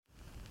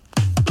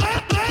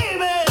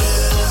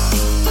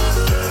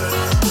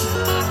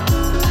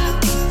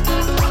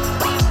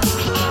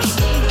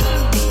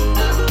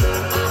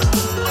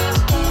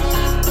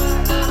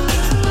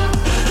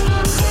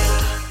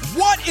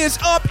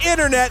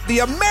internet, the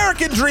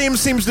American dream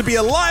seems to be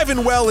alive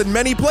and well in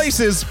many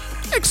places,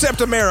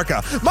 except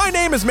America. My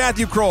name is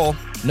Matthew Kroll.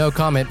 No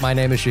comment. My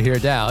name is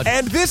Shahir Dowd.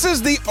 And this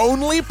is the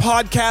only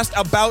podcast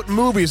about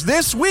movies.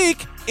 This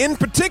week, in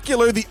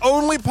particular, the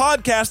only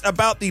podcast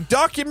about the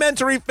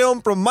documentary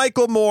film from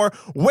Michael Moore,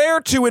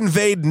 Where to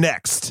Invade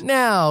Next.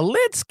 Now,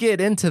 let's get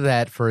into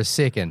that for a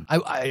second.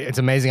 It's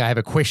amazing I have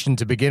a question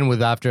to begin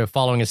with after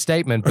following a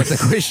statement, but the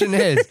question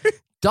is,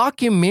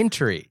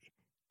 documentary.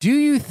 Do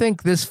you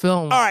think this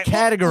film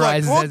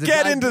categorizes we'll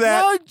get into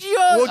that.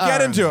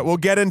 We'll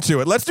get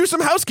into it. Let's do some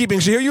housekeeping.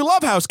 Shahir, you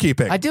love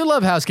housekeeping. I do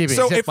love housekeeping,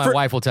 except my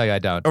wife will tell you I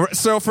don't.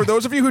 So for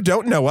those of you who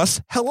don't know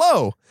us,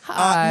 hello.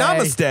 Hi.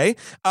 Namaste.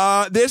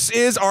 This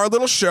is our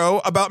little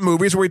show about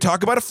movies where we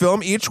talk about a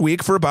film each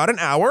week for about an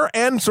hour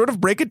and sort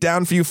of break it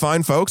down for you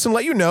fine folks and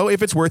let you know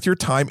if it's worth your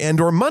time and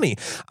or money.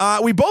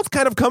 We both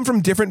kind of come from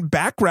different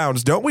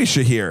backgrounds, don't we,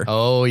 Shahir?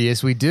 Oh,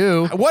 yes, we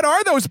do. What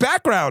are those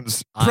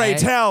backgrounds? Pray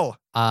tell.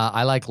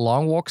 I like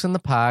long walks in the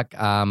park,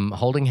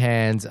 holding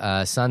hands,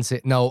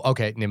 sunset. No,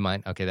 okay, never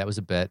mind. Okay, that was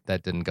a bit.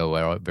 That didn't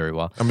go very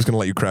well. I'm just going to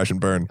let you crash and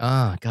burn.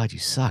 Oh, God, you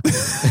suck.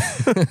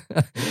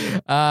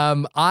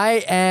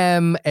 I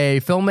am a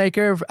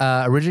filmmaker,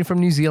 originally from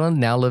New Zealand,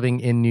 now living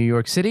in New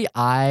York City.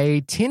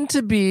 I tend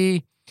to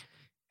be...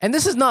 And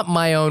this is not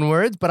my own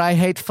words, but I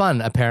hate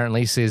fun,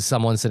 apparently, says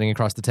someone sitting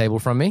across the table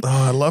from me. Oh,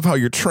 I love how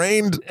you're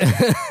trained.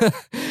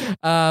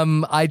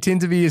 I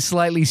tend to be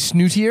slightly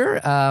snootier.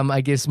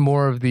 I guess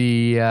more of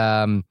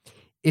the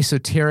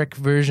esoteric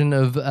version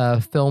of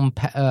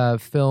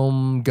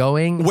film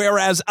going.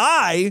 Whereas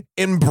I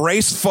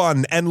embrace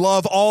fun and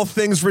love all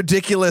things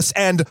ridiculous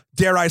and,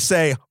 dare I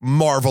say,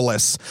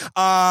 marvelous.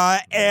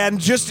 And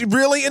just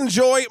really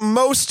enjoy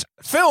most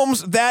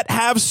films that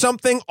have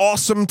something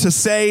awesome to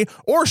say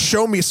or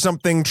show me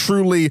something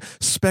truly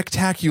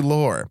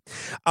spectacular.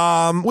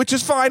 Which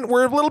is fine.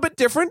 We're a little bit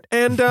different.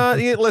 And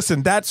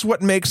listen, that's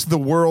what makes the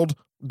world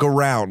go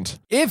round.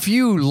 If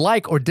you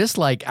like or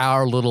dislike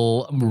our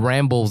little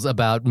rambles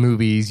about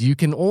movies, you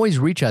can always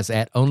reach us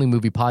at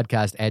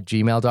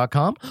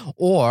onlymoviepodcast@gmail.com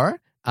or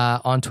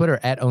on Twitter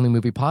at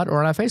onlymoviepod or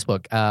on our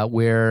Facebook,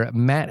 where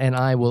Matt and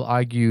I will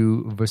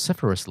argue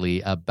vociferously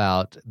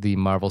about the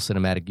Marvel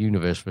Cinematic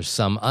Universe for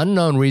some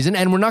unknown reason,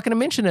 and we're not going to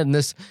mention it in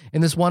this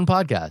one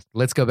podcast.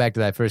 Let's go back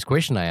to that first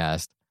question I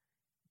asked.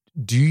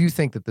 Do you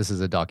think that this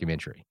is a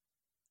documentary?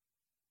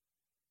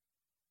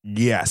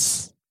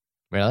 Yes.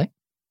 Really?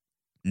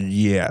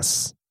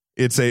 Yes.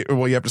 You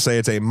have to say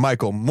it's a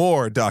Michael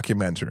Moore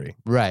documentary.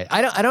 Right.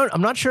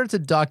 I'm not sure it's a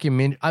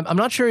document. I'm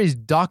not sure he's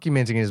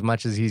documenting as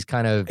much as he's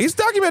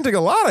documenting a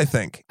lot, I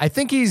think. I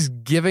think he's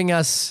giving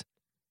us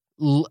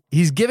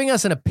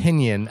an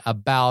opinion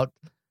about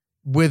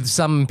with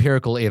some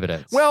empirical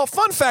evidence. Well,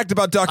 fun fact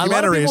about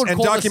documentaries and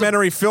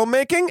documentary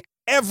filmmaking,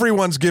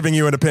 everyone's giving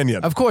you an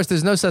opinion. Of course,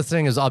 there's no such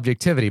thing as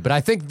objectivity, but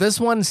I think this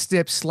one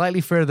steps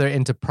slightly further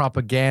into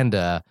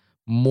propaganda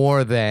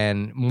more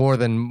than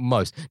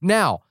most.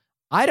 Now,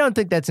 I don't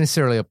think that's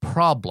necessarily a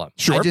problem.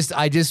 Sure.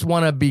 I just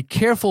want to be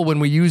careful when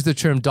we use the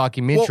term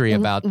documentary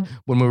about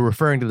when we're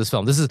referring to this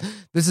film.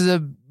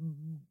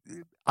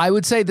 I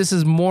would say this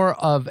is more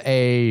of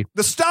a...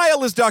 The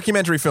style is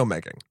documentary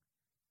filmmaking.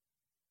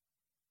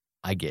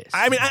 I guess.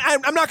 I mean,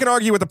 I'm not going to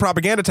argue with the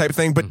propaganda type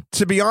thing, but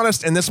to be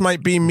honest, and this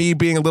might be me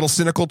being a little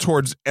cynical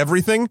towards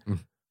everything,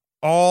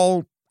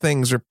 all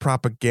things are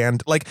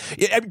propaganda. Like,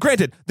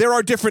 granted, there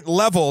are different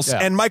levels,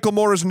 and Michael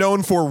Moore is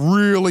known for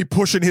really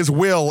pushing his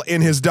will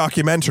in his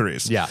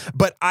documentaries. Yeah.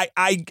 But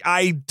I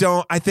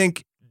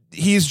think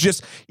he's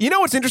just,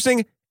 what's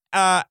interesting?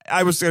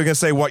 I was going to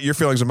say what your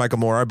feelings of Michael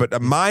Moore are,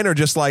 but mine are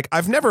just like,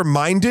 I've never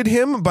minded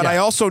him, but I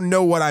also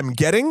know what I'm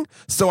getting,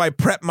 so I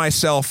prep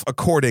myself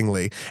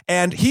accordingly.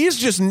 And he's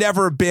just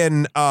never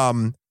been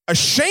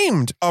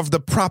ashamed of the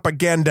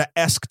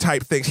propaganda-esque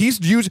type things. He's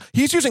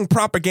using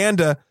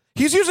propaganda.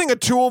 He's using a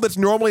tool that's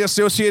normally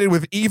associated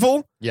with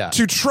evil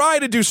to try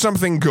to do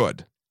something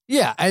good.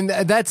 Yeah, and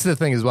that's the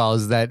thing as well,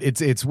 is that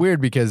it's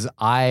weird because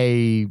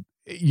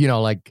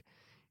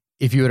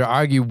if you were to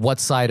argue what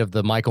side of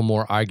the Michael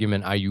Moore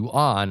argument are you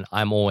on,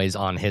 I'm always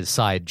on his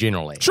side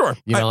generally. Sure.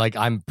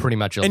 I'm pretty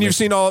much... And you've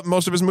seen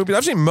most of his movies?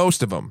 I've seen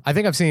most of them. I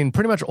think I've seen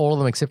pretty much all of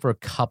them except for a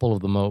couple of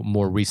the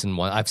more recent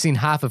ones. I've seen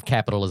half of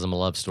Capitalism, A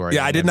Love Story.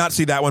 Yeah, I did not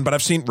see that one, but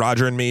I've seen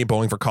Roger and Me,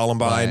 Bowling for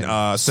Columbine,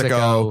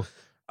 Sicko,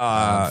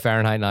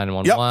 Fahrenheit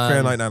 9/11. Yep,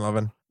 Fahrenheit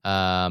 9/11.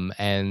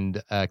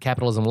 And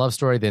Capitalism, Love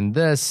Story, then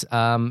this.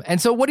 And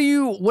so what do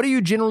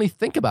you generally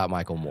think about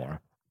Michael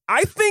Moore?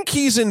 I think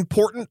he's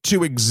important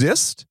to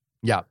exist.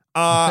 Yeah.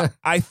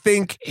 I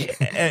think you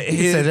can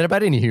say that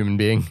about any human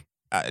being.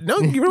 No,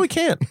 you really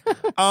can't.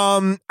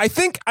 I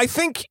think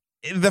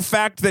the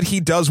fact that he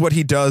does what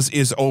he does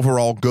is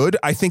overall good.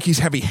 I think he's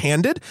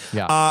heavy-handed.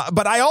 Yeah.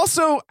 But I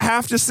also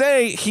have to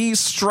say he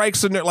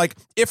strikes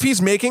if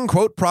he's making,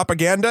 quote,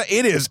 propaganda,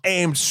 it is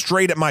aimed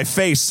straight at my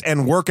face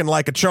and working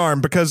like a charm,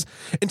 because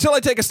until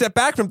I take a step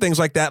back from things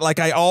like that,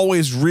 I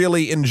always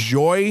really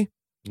enjoy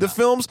the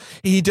films.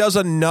 He does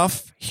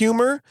enough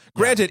humor.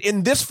 Granted,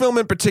 in this film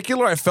in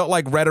particular, I felt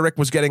like rhetoric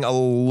was getting a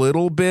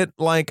little bit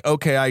like,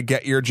 okay, I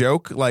get your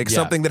joke. Like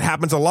something that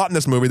happens a lot in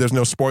this movie. There's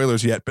no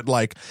spoilers yet, but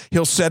like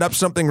he'll set up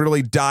something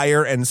really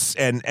dire and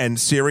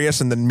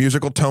serious, and then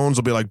musical tones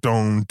will be like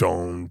don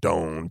don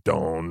don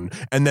don,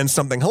 and then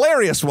something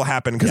hilarious will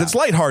happen because it's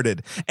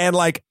lighthearted. And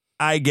like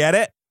I get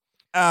it.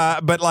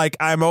 But like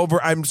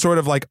I'm sort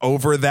of like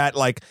over that.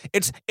 Like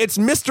it's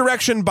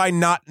misdirection by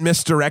not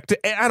misdirected.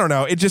 I don't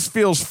know. It just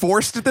feels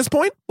forced at this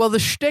point. Well, the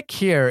shtick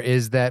here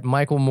is that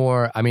Michael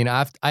Moore, I mean,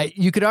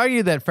 you could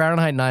argue that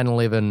Fahrenheit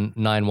 9/11,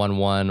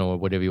 9/11, or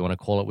whatever you want to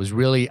call it, was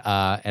really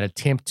an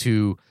attempt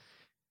to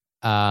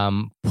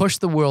push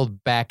the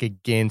world back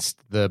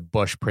against the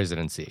Bush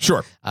presidency.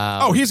 Sure.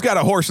 He's got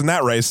a horse in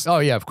that race. Oh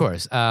yeah, of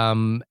course.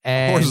 And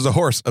horse is a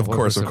horse, of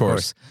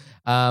course.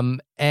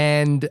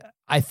 And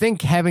I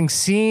think having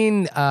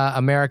seen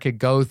America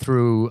go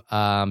through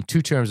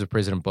 2 terms of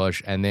President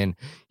Bush, and then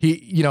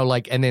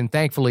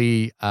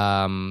thankfully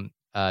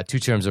 2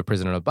 terms of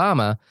President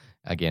Obama,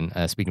 again,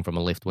 speaking from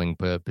a left-wing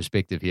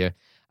perspective here,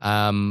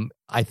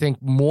 I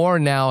think Moore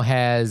now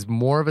has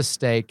more of a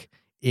stake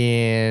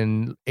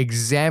in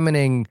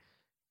examining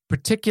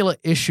particular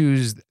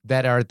issues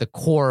that are at the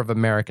core of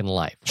American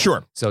life.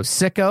 Sure. So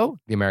sicko,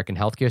 the American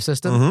healthcare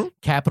system,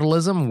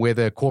 capitalism,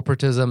 whether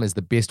corporatism is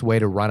the best way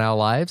to run our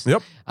lives.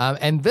 Yep.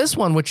 And this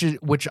one,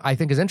 which I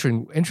think is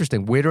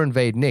interesting, Where to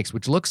Invade Next,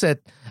 which looks at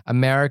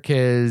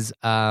America's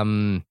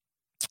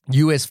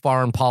U.S.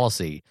 foreign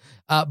policy,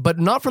 but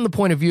not from the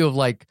point of view of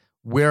like,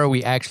 where are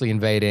we actually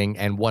invading,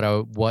 and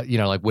whether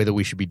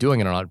we should be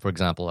doing it or not? For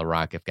example,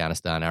 Iraq,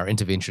 Afghanistan, our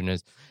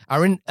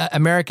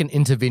American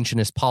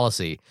interventionist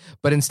policy,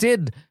 but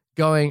instead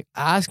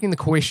asking the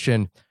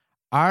question: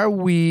 are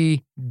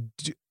we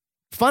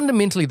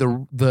fundamentally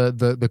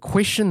the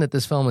question that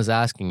this film is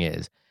asking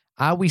is: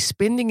 are we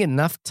spending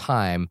enough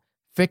time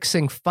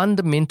fixing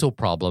fundamental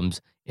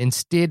problems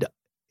instead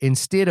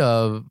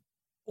of?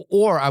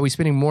 Or are we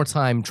spending more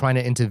time trying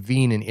to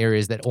intervene in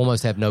areas that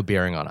almost have no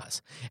bearing on us?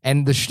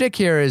 And the shtick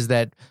here is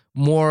that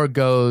Moore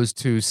goes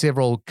to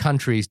several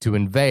countries to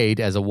invade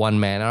as a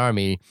one-man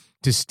army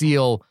to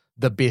steal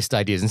the best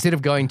ideas. Instead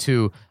of going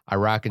to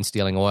Iraq and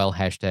stealing oil,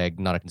 #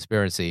 not a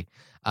conspiracy,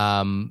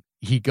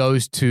 he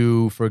goes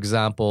to, for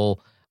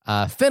example,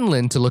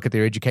 Finland to look at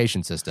their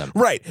education system.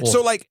 Right.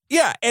 So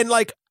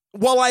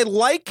while I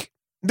like...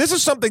 This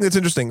is something that's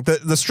interesting.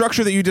 The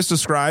structure that you just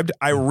described,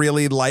 I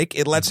really like.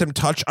 It lets him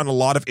touch on a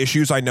lot of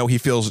issues I know he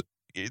feels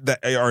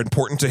that are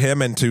important to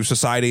him and to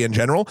society in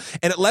general.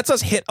 And it lets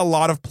us hit a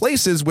lot of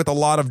places with a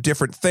lot of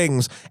different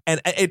things.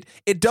 And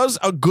it does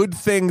a good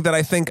thing that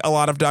I think a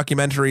lot of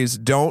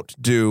documentaries don't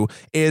do,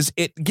 is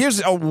it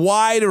gives a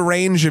wide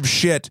range of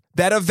shit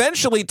that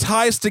eventually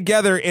ties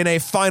together in a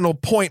final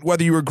point,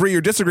 whether you agree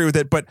or disagree with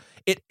it. But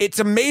it's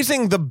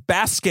amazing the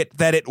basket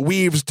that it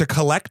weaves to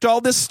collect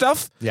all this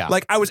stuff. Yeah.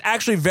 Like, I was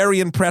actually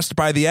very impressed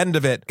by the end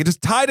of it. It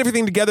just tied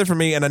everything together for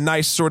me in a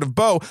nice sort of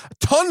bow.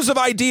 Tons of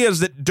ideas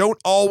that don't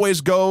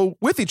always go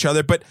with each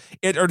other, but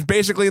it are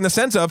basically in the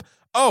sense of,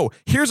 oh,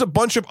 here's a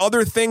bunch of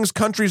other things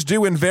countries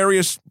do in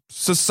various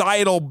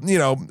societal,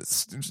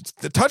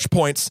 touch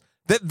points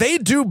that they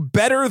do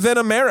better than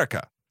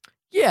America.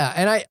 Yeah,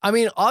 and I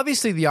mean,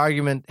 obviously the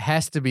argument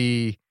has to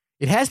be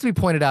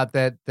pointed out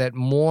that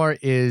Moore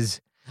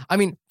is, I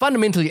mean,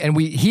 fundamentally, and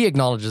he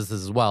acknowledges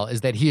this as well,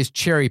 is that he is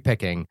cherry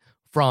picking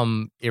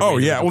from. Oh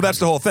yeah, well that's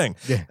the whole thing.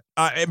 Yeah.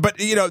 But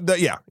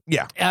yeah.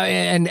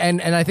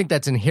 And I think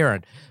that's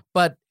inherent.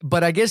 But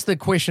I guess the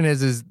question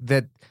is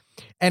that,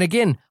 and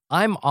again,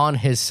 I'm on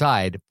his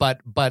side,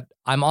 but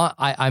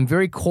I'm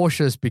very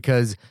cautious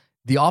because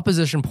the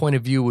opposition point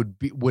of view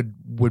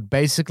would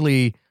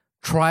basically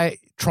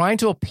trying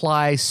to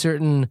apply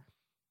certain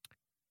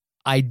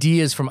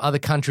ideas from other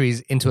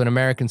countries into an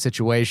American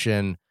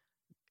situation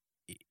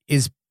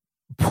is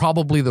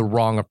probably the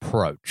wrong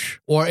approach,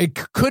 or it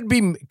could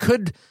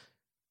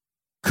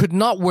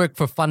not work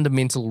for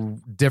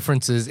fundamental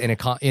differences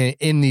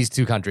in these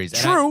two countries.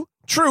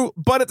 True,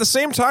 but at the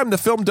same time, the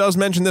film does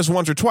mention this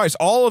once or twice.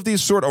 All of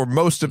these or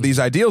most of these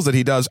ideals that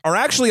he does are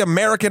actually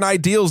American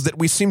ideals that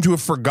we seem to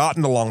have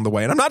forgotten along the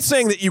way. And I'm not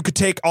saying that you could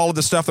take all of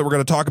the stuff that we're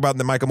going to talk about and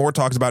that Michael Moore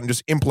talks about and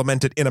just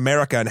implement it in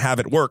America and have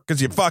it work,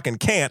 because you fucking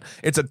can't.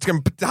 It's an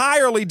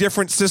entirely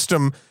different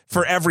system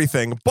for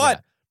everything.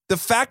 But the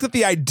fact that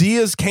the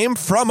ideas came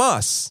from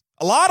us,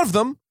 a lot of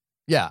them.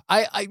 Yeah,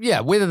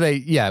 whether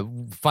they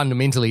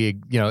fundamentally,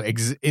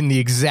 in the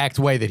exact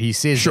way that he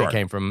says they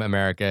came from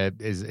America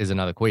is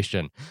another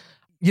question.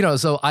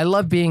 So I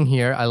love being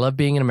here. I love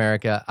being in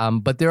America.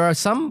 But there are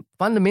some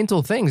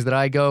fundamental things that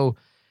I go,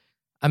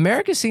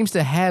 America seems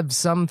to have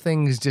some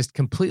things just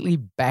completely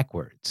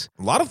backwards.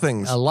 A lot of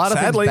things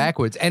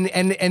backwards.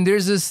 And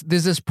there's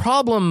this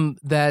problem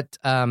that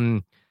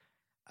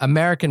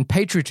American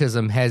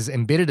patriotism has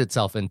embedded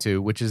itself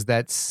into, which is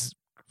that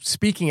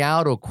speaking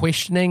out or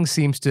questioning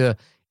seems to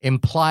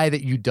imply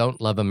that you don't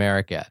love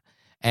America.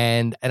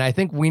 And I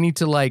think we need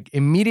to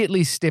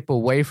immediately step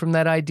away from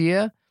that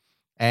idea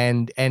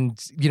and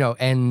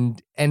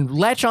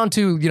latch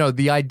onto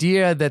the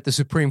idea that the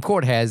Supreme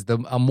Court has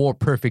a more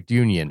perfect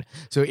union.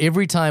 So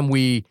every time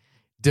we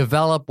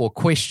develop or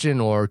question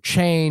or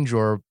change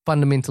or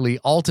fundamentally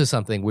alter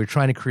something, we're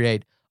trying to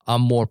create a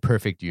more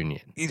perfect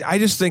union. I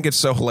just think it's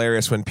so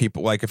hilarious when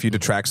people, like, if you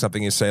detract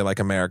something, you say, like,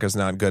 America's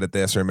not good at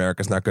this or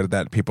America's not good at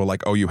that. People are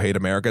like, oh, you hate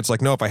America. It's like,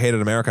 no, if I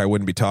hated America, I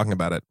wouldn't be talking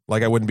about it.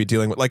 Like, I wouldn't be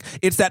dealing with, like,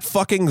 it's that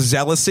fucking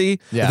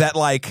zealousy that,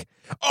 like,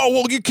 oh,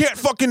 well, you can't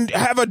fucking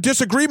have a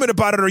disagreement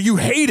about it or you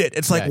hate it.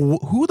 It's like,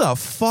 who the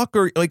fuck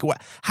are, like,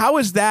 how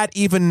is that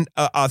even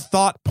a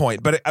thought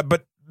point? But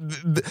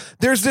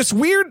there's this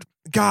weird,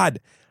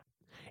 God,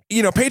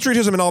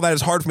 patriotism and all that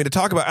is hard for me to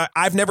talk about.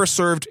 I've never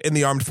served in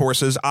the armed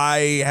forces.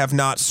 I have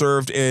not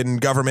served in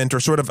government or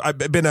I've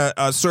been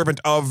a servant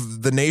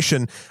of the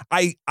nation.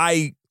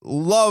 I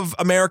love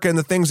America and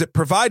the things it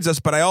provides us,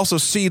 but I also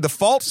see the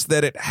faults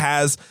that it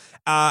has.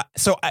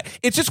 So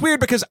it's just weird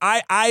because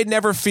I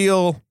never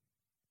feel,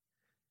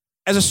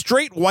 as a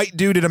straight white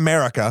dude in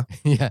America,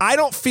 I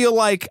don't feel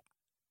like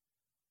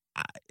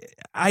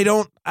how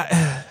do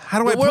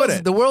I put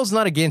it? The world's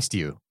not against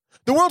you.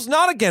 The world's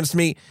not against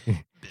me.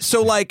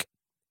 So, like,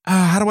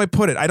 how do I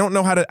put it? I don't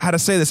know how to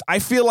say this. I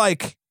feel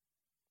like,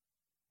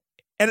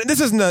 and this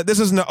isn't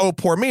a oh,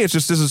 poor me. It's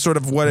just, this is sort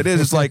of what it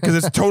is. It's like, because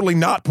it's totally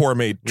not poor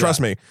me.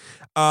 Trust me.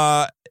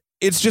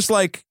 It's just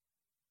like,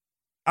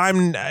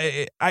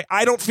 I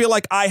don't feel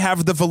like I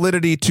have the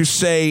validity to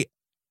say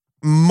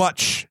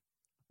much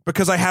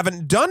because I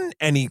haven't done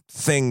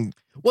anything.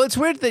 Well, it's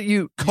weird that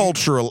you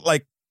cultural,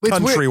 like,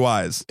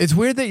 country-wise. It's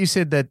weird that you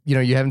said that,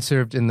 you haven't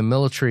served in the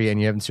military and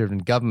you haven't served in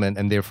government,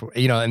 and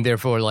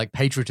therefore, like,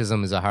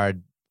 patriotism is a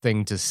hard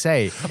thing to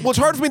say. Well, it's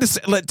hard for me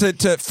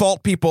to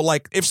fault people.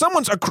 Like, if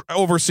someone's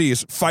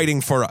overseas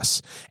fighting for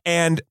us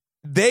and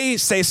they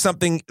say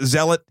something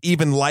zealot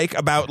even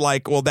about,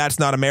 like, well, that's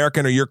not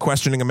American or you're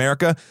questioning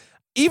America,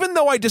 even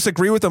though I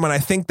disagree with them and I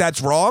think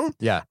that's wrong,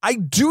 I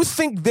do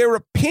think their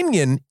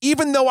opinion,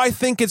 even though I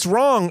think it's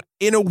wrong,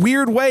 in a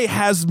weird way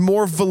has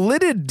more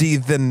validity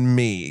than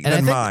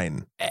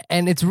mine.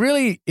 And it's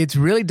really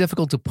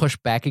difficult to push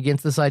back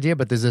against this idea,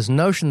 but there's this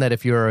notion that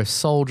if you're a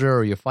soldier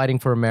or you're fighting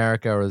for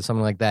America or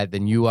something like that,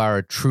 then you are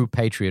a true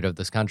patriot of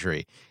this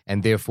country,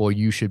 and therefore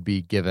you should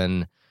be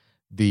given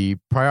the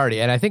priority.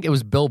 And I think it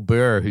was Bill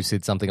Burr who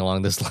said something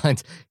along these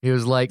lines. He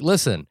was like,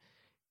 listen,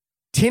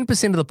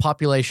 10% of the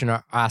population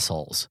are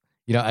assholes,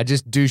 are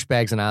just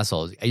douchebags and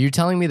assholes. Are you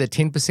telling me that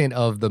 10%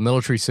 of the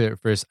military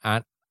service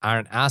aren't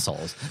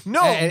assholes?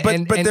 No,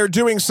 but they're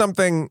doing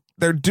something.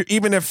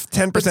 Even if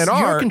 10%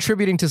 are, you're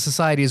contributing to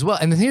society as well.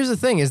 And here's the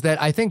thing: is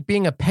that I think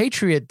being a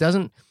patriot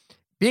doesn't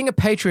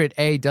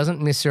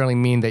necessarily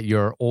mean that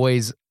you're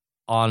always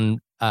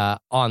on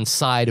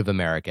side of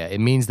America. It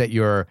means that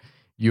you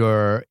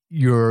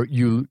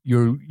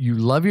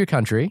love your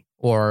country.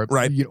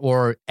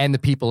 And the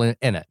people in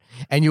it,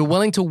 and you're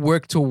willing to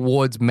work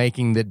towards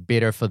making it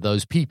better for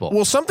those people.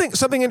 Well, something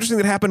interesting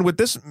that happened with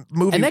this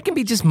movie, and that can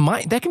be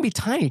that can be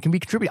tiny. It can be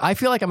contributed. I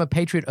feel like I'm a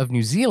patriot of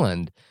New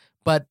Zealand,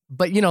 but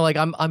like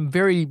I'm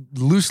very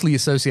loosely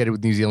associated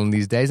with New Zealand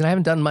these days, and I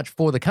haven't done much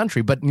for the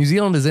country. But New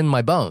Zealand is in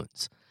my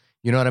bones.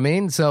 You know what I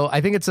mean? So I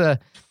think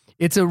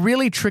it's a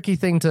really tricky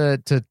thing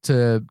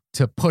to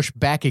push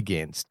back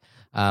against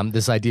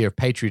this idea of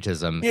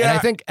patriotism.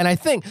 Yeah. And I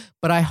think,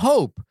 but I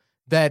hope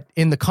that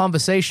in the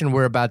conversation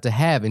we're about to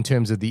have in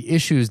terms of the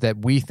issues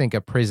that we think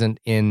are present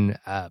in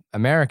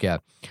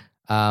America,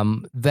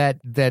 that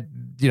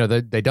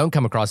they don't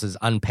come across as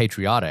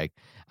unpatriotic,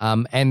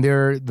 and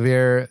they're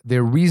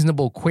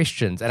reasonable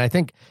questions. And I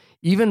think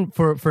even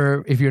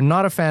for if you're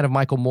not a fan of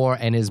Michael Moore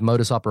and his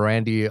modus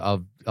operandi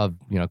of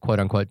quote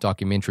unquote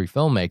documentary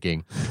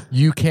filmmaking,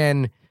 you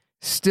can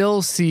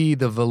still see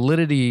the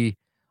validity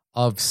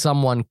of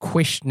someone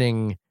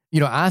questioning,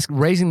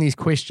 raising these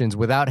questions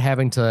without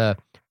having to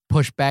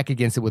push back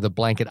against it with a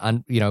blanket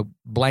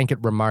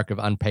remark of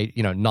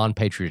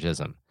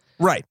non-patriotism.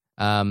 Right.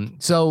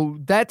 So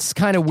that's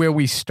kind of where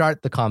we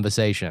start the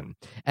conversation.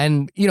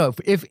 And,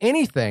 if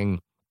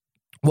anything,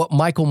 what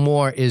Michael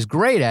Moore is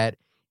great at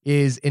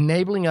is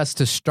enabling us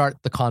to start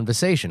the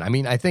conversation. I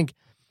mean, I think,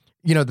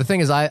 the thing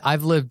is,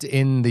 I've lived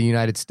in the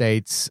United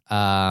States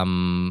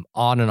on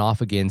and off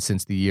again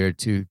since the year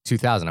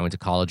 2000. I went to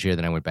college here,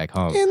 then I went back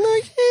home. In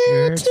the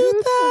year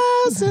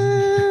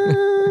 2000.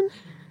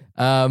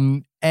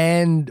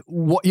 And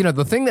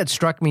the thing that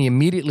struck me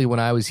immediately when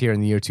I was here in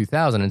the year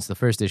 2000, it's the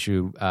first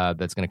issue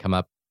that's going to come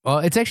up. Well,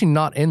 it's actually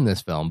not in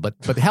this film, but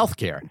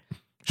healthcare.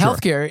 Sure.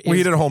 Healthcare.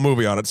 He did a whole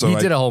movie on it. So he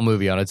did a whole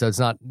movie on it, so it's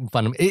not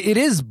fun. It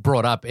is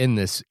brought up in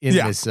this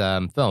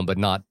film, but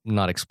not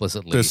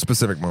explicitly. There's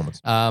specific moments.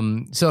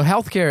 So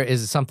healthcare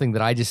is something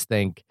that I just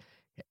think,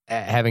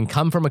 having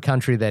come from a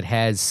country that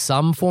has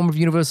some form of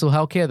universal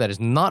healthcare that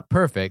is not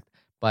perfect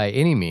by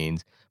any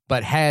means,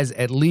 but has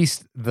at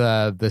least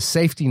the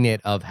safety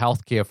net of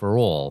healthcare for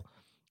all.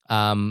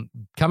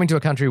 Coming to a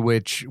country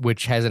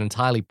which has an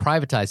entirely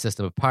privatized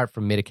system apart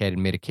from Medicaid and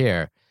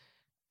Medicare,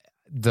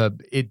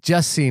 it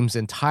just seems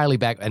entirely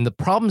back. And the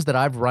problems that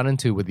I've run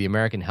into with the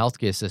American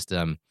healthcare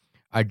system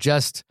are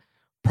just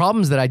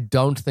problems that I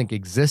don't think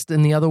exist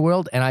in the other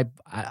world. And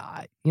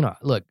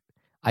look,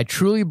 I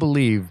truly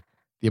believe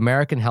the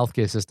American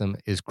healthcare system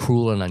is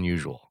cruel and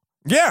unusual.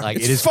 Yeah,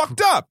 it's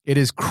fucked up. It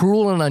is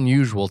cruel and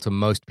unusual to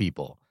most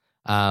people.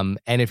 And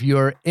if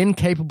you're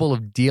incapable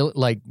of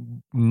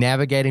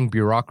navigating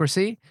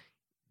bureaucracy,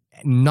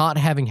 not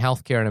having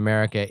healthcare in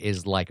America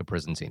is like a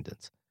prison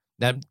sentence.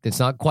 That it's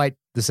not quite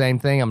the same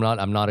thing. I'm not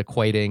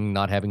equating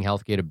not having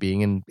healthcare to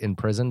being in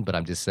prison, but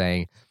I'm just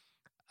saying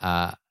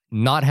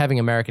not having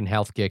American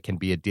healthcare can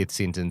be a death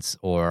sentence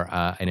or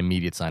an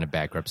immediate sign of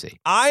bankruptcy.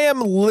 I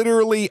am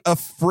literally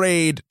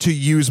afraid to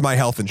use my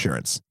health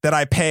insurance that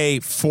I pay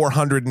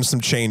 $400 and some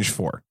change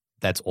for.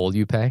 That's all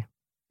you pay?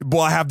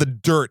 Well, I have the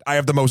dirt. I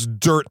have the most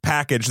dirt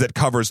package that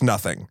covers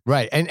nothing.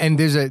 Right. And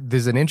there's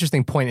an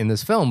interesting point in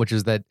this film, which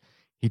is that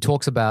he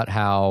talks about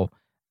how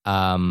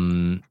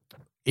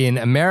in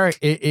America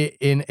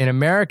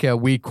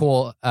we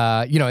call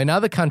in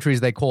other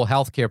countries they call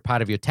healthcare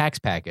part of your tax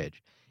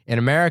package. In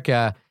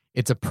America,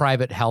 it's a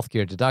private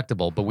healthcare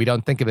deductible, but we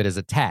don't think of it as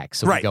a tax.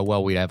 So we go,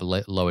 well, we have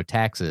lower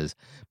taxes,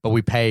 but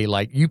we pay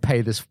you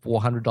pay this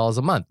 $400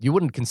 a month. You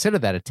wouldn't consider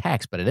that a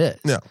tax, but it is.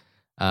 No.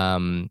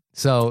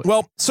 So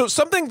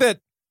something that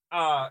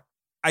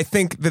I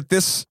think that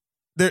this.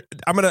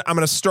 I'm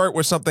gonna start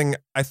with something.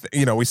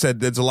 We said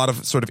there's a lot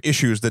of sort of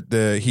issues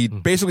that he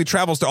basically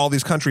travels to all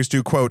these countries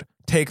to quote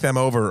take them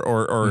over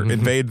or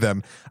invade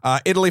them.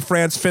 Italy,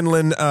 France,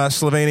 Finland,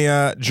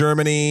 Slovenia,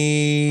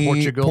 Germany,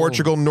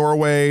 Portugal,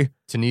 Norway,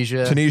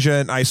 Tunisia,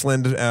 and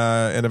Iceland,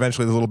 and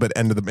eventually a little bit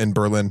in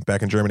Berlin,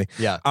 back in Germany.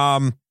 Yeah.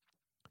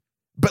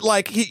 But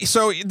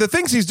the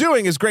things he's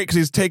doing is great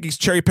because he's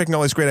cherry picking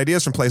all these great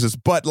ideas from places.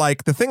 But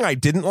the thing I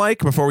didn't like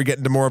before we get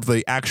into more of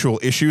the actual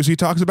issues he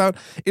talks about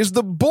is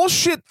the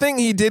bullshit thing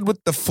he did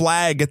with the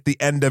flag at the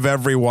end of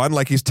every one.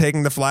 Like he's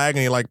taking the flag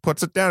and he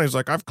puts it down. He's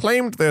like, I've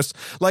claimed this.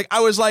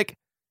 I was like,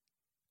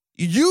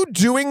 you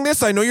doing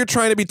this? I know you're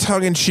trying to be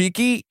tongue in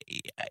cheeky.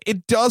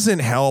 It doesn't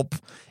help.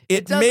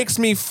 It makes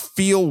me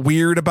feel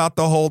weird about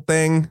the whole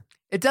thing.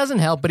 It doesn't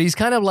help, but he's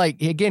kind of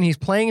he's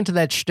playing into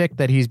that shtick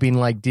that he's been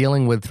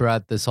dealing with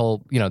throughout this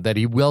whole, that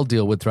he will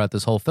deal with throughout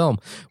this whole film,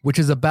 which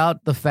is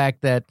about the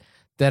fact that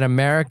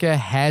America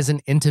has an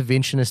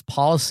interventionist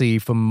policy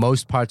for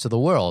most parts of the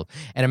world.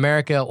 And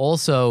America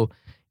also,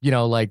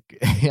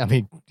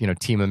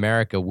 Team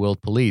America,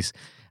 World Police,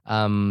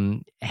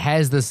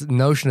 has this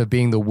notion of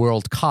being the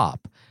world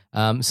cop.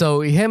 So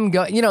him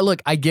go,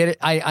 look, I get it.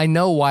 I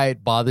know why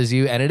it bothers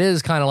you. And it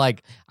is kind of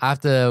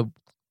after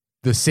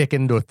the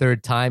second or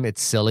third time,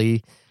 it's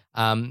silly.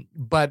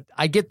 But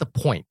I get the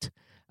point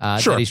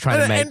sure. that he's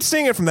trying to make. And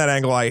seeing it from that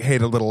angle, I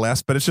hate a little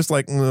less, but it's just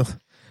ugh.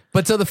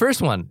 But so the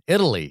first one,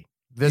 Italy,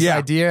 this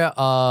idea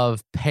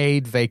of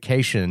paid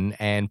vacation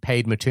and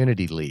paid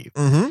maternity leave.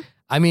 Mm-hmm.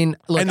 I mean,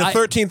 look, and the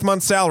 13th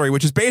month salary,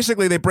 which is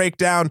basically they break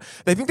down,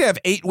 they think they have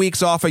 8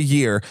 weeks off a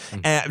year,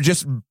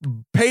 just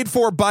paid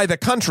for by the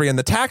country and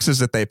the taxes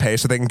that they pay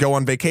so they can go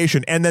on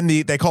vacation. And then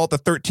they call it the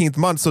 13th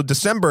month. So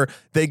December,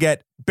 they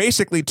get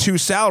basically 2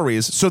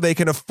 salaries so they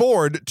can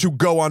afford to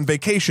go on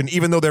vacation,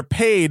 even though they're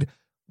paid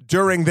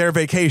during their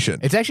vacation.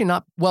 It's actually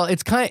not, well,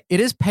 it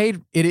is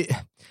paid.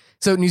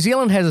 So New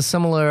Zealand has a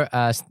similar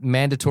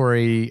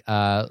mandatory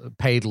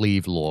paid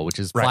leave law, which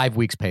is 5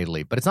 weeks paid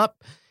leave, but it's not.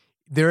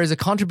 There is a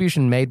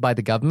contribution made by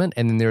the government,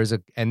 and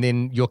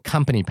then your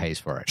company pays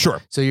for it.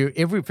 Sure. So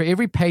for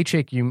every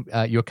paycheck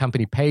your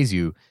company pays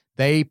you,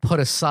 they put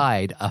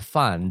aside a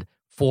fund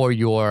for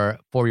your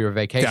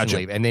vacation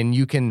leave, and then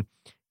you can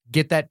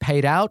get that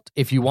paid out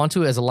if you want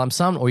to as a lump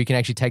sum, or you can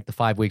actually take the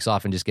 5 weeks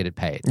off and just get it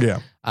paid.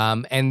 Yeah.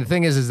 And the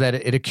thing is that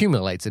it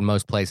accumulates in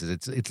most places.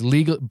 It's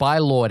legal by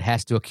law. It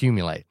has to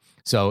accumulate.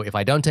 So if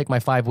I don't take my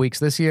 5 weeks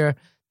this year,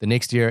 the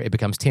next year it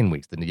becomes 10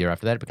 weeks. Then the year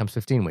after that it becomes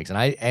 15 weeks.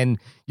 And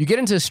you get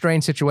into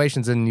strange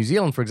situations in New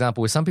Zealand, for example,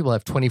 where some people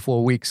have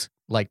 24 weeks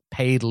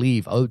paid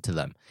leave owed to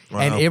them. Wow.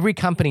 And every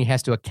company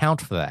has to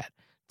account for that.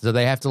 So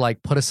they have to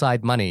put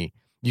aside money.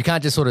 You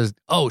can't just sort of,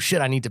 oh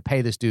shit, I need to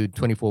pay this dude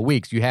 24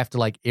 weeks. You have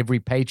to every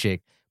paycheck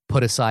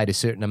put aside a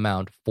certain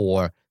amount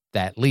for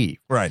that leave.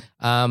 Right.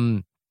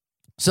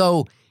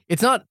 So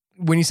it's not,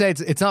 when you say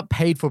it's not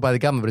paid for by the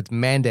government, but it's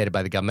mandated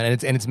by the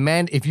government,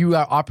 and if you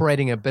are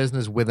operating a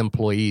business with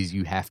employees,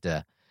 you have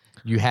to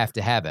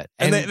have it.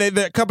 And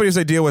the companies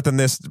they deal with in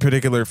this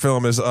particular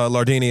film is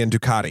Lardini and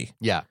Ducati.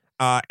 Yeah.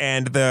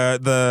 And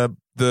the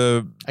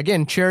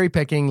again, cherry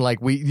picking,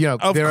 there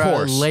are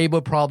course.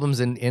 labor problems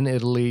in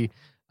Italy.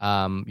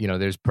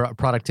 There's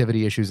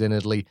productivity issues in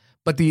Italy.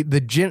 But the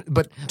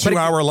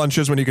 2-hour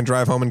lunches when you can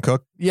drive home and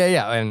cook.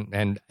 Yeah,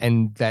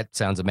 and that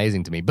sounds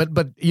amazing to me. But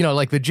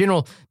the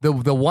general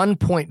the one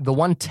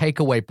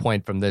takeaway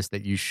point from this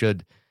that you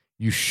should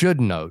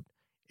note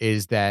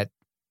is that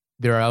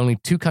there are only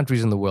 2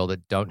 countries in the world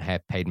that don't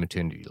have paid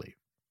maternity leave: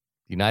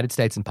 the United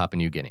States and Papua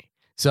New Guinea.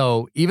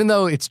 So even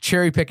though it's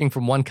cherry picking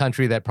from one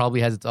country that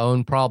probably has its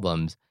own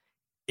problems,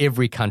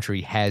 every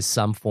country has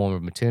some form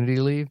of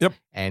maternity leave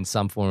and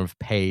some form of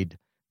paid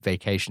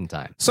vacation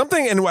time.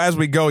 Something, and as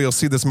we go, you'll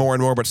see this more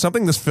and more, but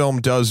something this film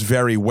does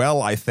very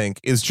well, I think,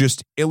 is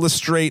just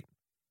illustrate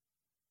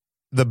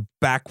the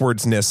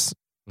backwardsness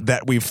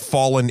that we've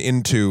fallen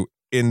into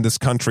in this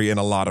country in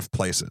a lot of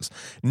places.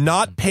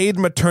 Not paid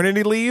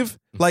maternity leave.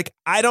 Like,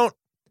 I don't.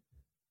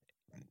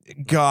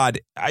 God,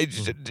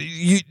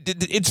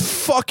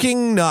 it's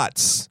fucking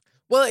nuts.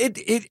 Well,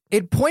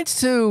 it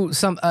points to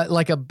some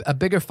like a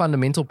bigger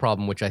fundamental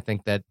problem, which I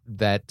think that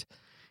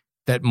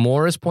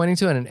Moore is pointing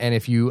to, and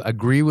if you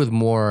agree with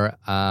Moore,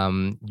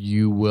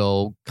 you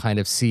will kind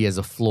of see as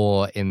a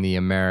flaw in the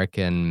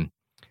American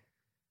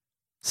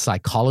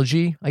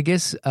psychology, I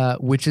guess,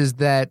 which is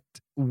that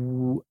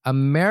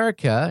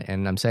America,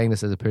 and I'm saying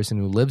this as a person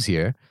who lives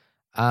here,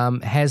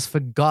 has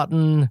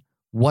forgotten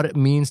what it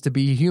means to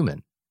be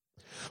human.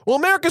 Well,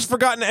 America's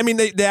forgotten. I mean,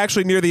 they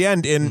actually near the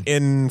end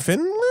in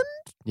Finland.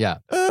 Yeah.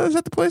 Is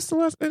that the place? The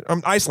last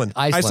Iceland.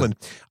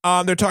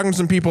 They're talking to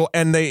some people,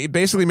 and they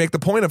basically make the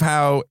point of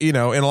how, in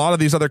a lot of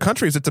these other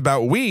countries, it's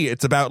about we.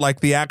 It's about like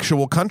the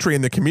actual country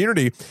and the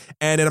community.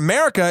 And in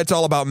America, it's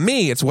all about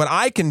me. It's what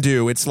I can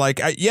do. It's like,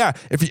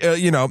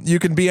 if you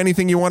can be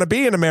anything you want to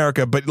be in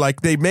America, but like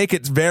they make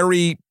it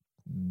very,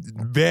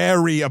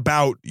 very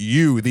about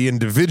you, the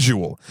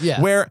individual.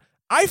 Yeah. Where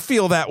I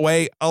feel that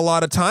way a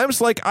lot of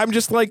times. Like I'm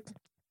just like.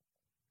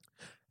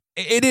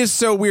 It is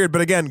so weird,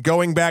 but again,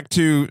 going back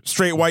to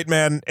straight white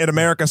man in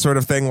America sort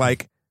of thing,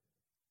 like,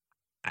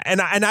 and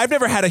I've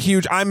never had a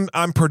huge. I'm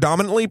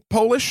predominantly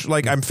Polish,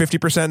 like I'm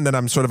 50%, and then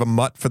I'm sort of a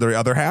mutt for the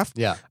other half.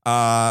 Yeah.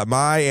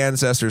 My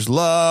ancestors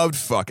loved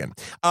fucking,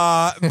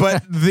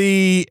 but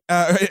the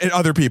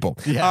other people.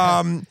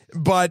 Yeah.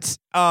 But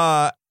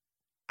I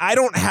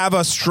don't have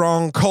a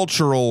strong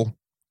cultural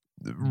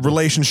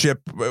relationship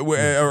or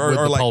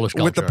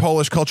with the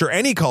Polish culture,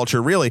 any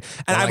culture really,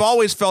 and I've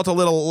always felt a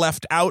little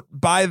left out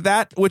by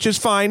that, which is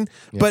fine.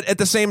 But at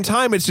the same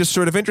time, it's just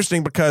sort of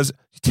interesting because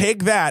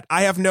take that,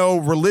 I have no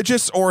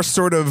religious or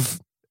sort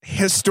of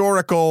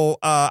historical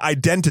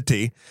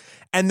identity,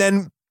 and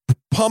then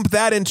pump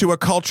that into a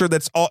culture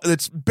that's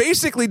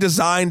basically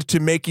designed to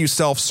make you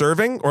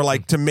self-serving or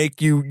like to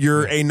make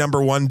you're a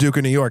number one Duke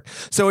of New York.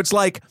 So it's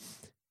like.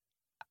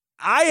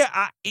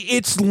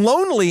 It's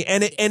lonely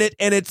and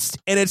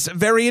it's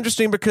very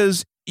interesting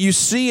because you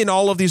see in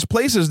all of these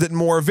places that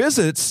Moore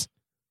visits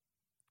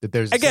that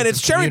there's again it's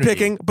cherry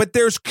picking, but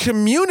there's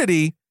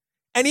community,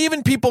 and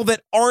even people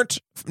that aren't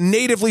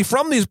natively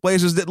from these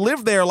places that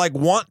live there like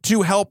want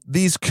to help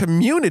these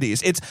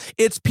communities.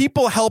 It's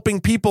people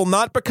helping people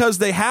not because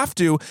they have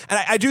to, and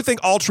I do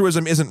think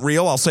altruism isn't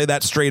real. I'll say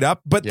that straight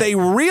up, but they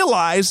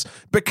realize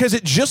because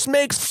it just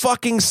makes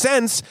fucking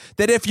sense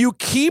that if you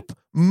keep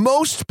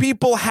most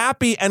people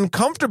happy and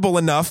comfortable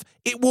enough,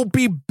 it will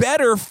be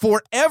better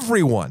for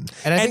everyone.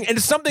 And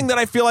it's something that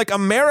I feel like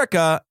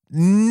America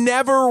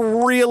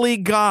never really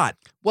got.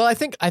 Well, I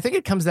think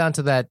it comes down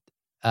to that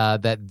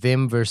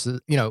them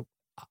versus,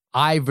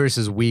 I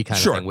versus we kind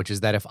of thing, which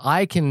is that if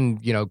I can,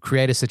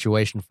 create a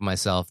situation for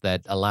myself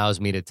that allows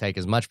me to take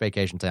as much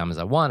vacation time as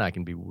I want, I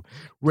can be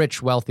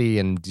rich, wealthy,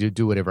 and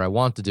do whatever I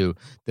want to do,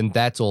 then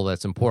that's all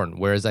that's important.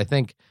 Whereas I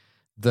think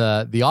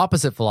the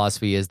opposite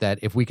philosophy is that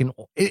if we can,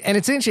 and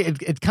it's interesting,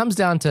 it comes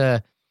down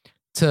to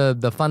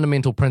the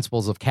fundamental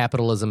principles of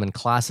capitalism and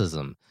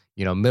classism.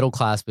 Middle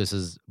class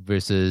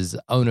versus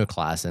owner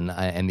class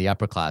and the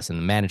upper class and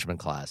the management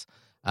class.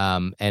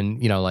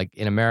 Like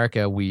in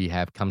America, we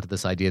have come to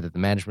this idea that the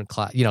management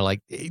class,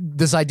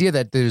 this idea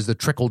that there's the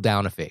trickle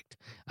down effect.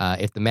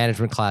 If the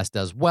management class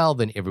does well,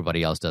 then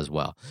everybody else does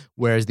well.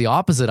 Whereas the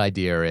opposite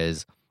idea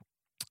is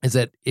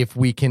that if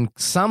we can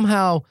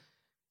somehow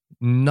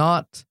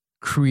not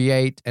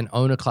create an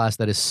owner class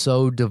that is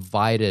so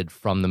divided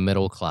from the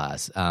middle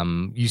class.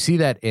 You see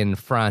that in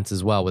France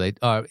as well, where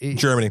they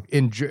Germany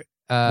with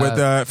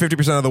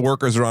 50% of the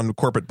workers are on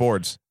corporate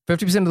boards.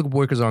 50% of the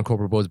workers are on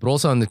corporate boards, but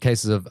also in the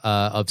cases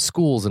of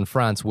schools in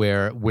France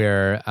where it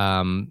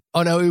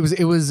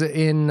was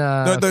in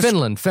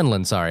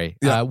Finland. Sorry,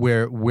 yeah.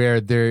 Where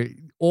they're.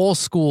 All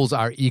schools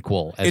are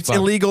equal. It's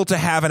illegal to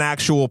have an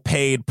actual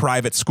paid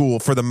private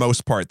school for the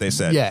most part, they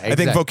said. Yeah, exactly. I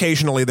think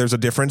vocationally there's a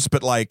difference, but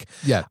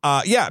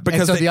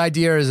because the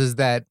idea is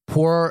that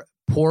poorer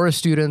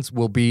students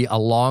will be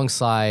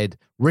alongside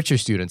richer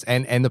students,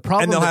 and the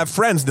problem, and they'll have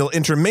friends, they'll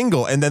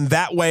intermingle, and then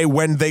that way,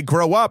 when they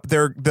grow up,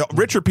 the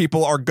richer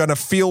people are gonna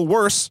feel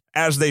worse,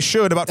 as they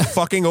should, about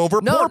fucking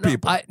over poor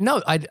people. I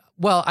don't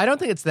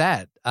think it's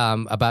that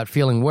about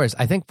feeling worse.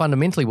 I think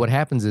fundamentally what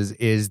happens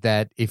is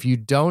that if you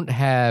don't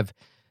have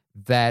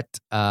that,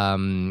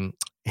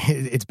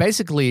 it's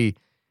basically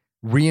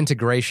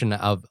reintegration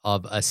of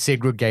a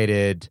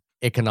segregated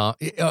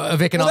economic. Well,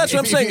 that's what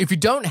I'm saying. If you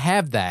don't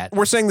have that,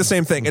 we're saying the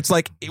same thing. It's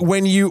like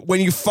when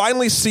you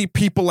finally see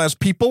people as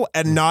people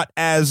and not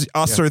as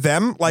us or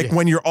them. Like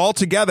when you're all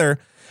together.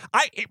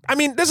 I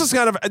mean, this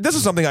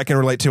is something I can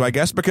relate to, I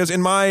guess, because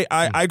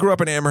I grew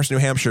up in Amherst, New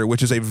Hampshire,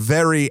 which is a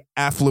very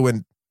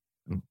affluent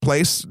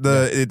place.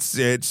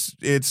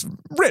 It's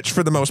rich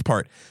for the most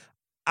part.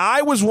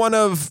 I was one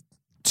of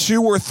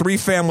 2 or 3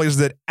 families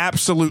that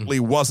absolutely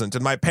wasn't,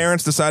 and my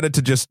parents decided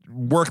to just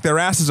work their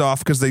asses off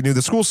because they knew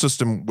the school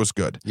system was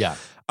good. Yeah.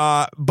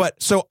 But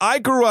so I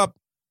grew up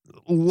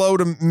low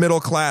to middle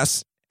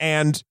class,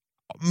 and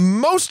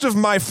most of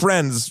my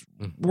friends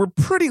were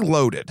pretty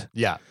loaded.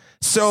 Yeah.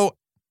 So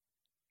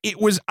it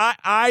was,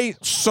 I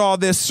saw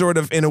this sort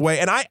of in a way,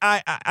 and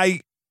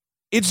I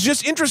it's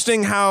just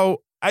interesting how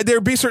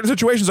there'd be certain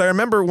situations. I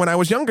remember when I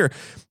was younger,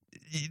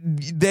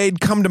 they'd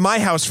come to my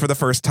house for the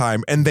first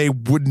time and they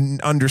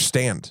wouldn't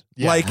understand.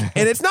 Yeah. Like,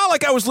 and it's not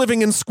like I was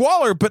living in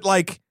squalor, but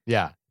like,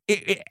 Yeah.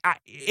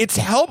 It's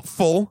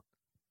helpful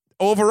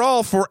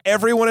overall for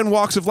everyone in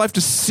walks of life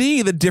to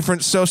see the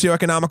different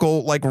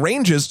socioeconomical like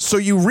ranges. So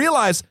you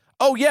realize,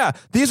 oh yeah,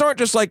 these aren't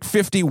just like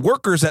 50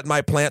 workers at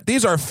my plant.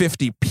 These are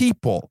 50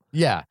 people.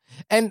 Yeah.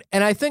 And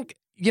I think,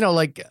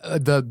 like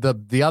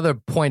the other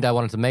point I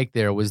wanted to make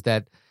there is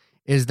that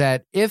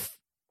if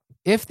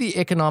the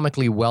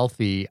economically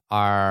wealthy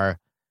are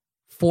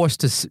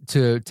forced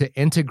to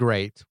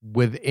integrate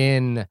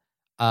within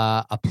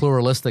a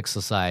pluralistic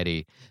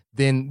society,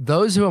 then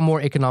those who are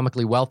more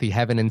economically wealthy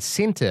have an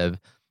incentive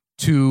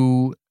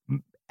to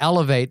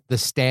elevate the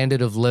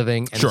standard of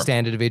living and the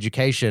standard of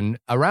education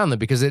around them,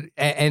 because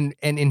and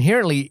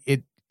inherently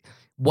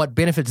what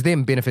benefits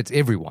them benefits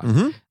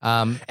everyone.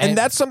 Mm-hmm. And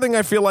that's something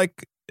I feel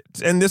like,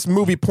 and this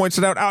movie points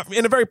it out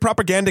in a very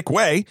propagandic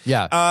way.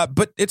 Yeah.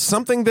 But it's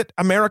something that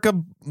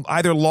America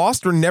either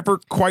lost or never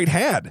quite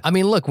had. I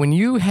mean, look, when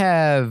you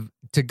have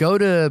to go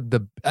to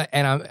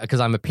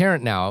because I'm a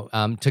parent now,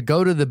 to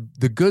go to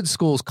the good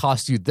schools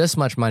costs you this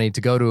much money,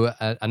 to go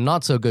to a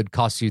not so good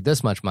costs you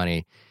this much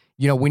money.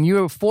 When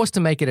you're forced to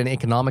make it an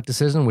economic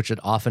decision, which it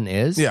often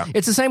is,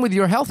 it's the same with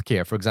your health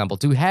care, for example.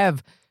 To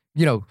have,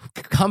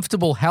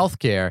 comfortable health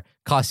care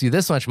costs you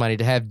this much money.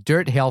 To have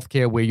dirt health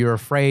care where you're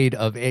afraid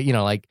of,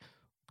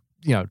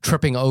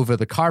 tripping over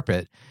the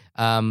carpet,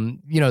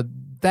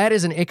 that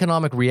is an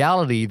economic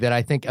reality that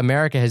I think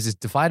America has just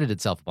divided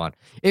itself upon.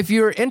 If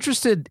you're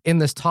interested in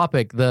this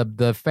topic,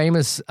 the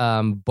famous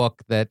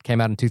book that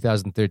came out in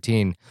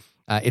 2013,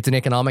 it's an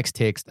economics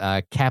text,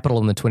 Capital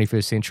in the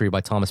 21st Century by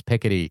Thomas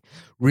Piketty,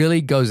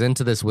 really goes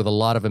into this with a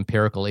lot of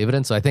empirical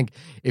evidence. So I think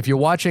if you're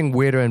watching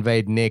Where to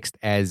Invade next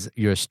as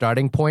your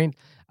starting point,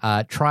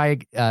 try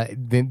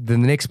the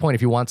next point,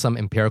 if you want some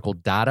empirical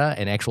data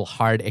and actual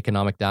hard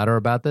economic data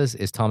about this,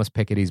 is Thomas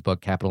Piketty's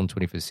book, Capital in the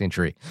 21st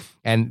Century.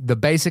 And the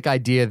basic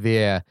idea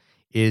there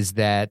is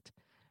that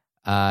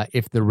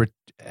if the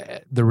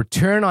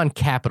return on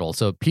capital,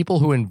 so people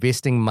who are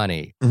investing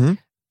money,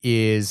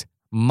 is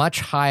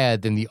much higher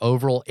than the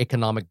overall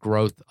economic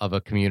growth of a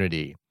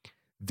community,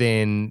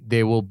 then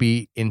there will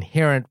be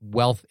inherent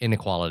wealth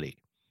inequality.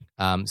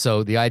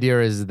 So the idea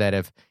is that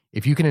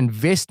if you can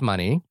invest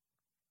money,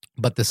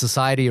 but the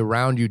society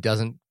around you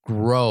doesn't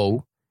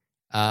grow,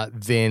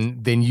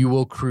 then you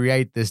will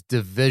create this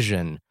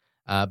division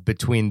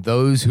between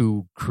those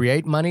who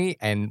create money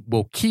and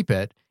will keep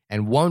it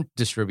and won't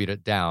distribute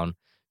it down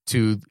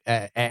to,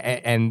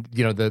 and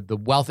the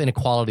wealth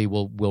inequality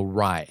will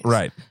rise.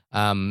 Right.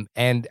 And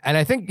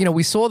I think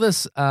we saw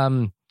this.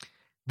 I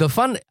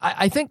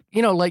think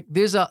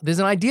there's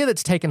an idea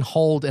that's taken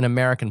hold in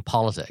American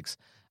politics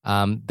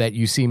that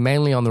you see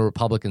mainly on the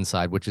Republican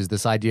side, which is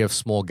this idea of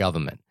small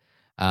government.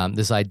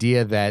 This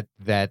idea that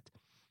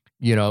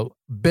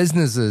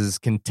businesses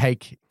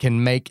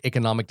can make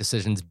economic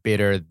decisions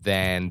better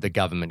than the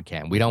government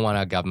can. We don't want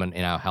our government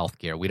in our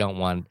healthcare. We don't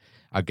want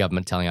our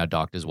government telling our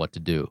doctors what to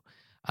do.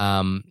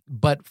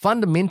 But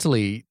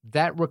fundamentally,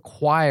 that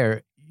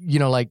require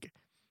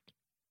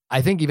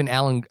I think even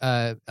Alan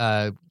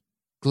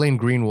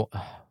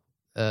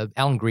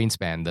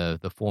Greenspan,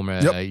 the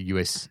former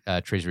U.S.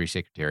 Treasury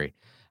Secretary,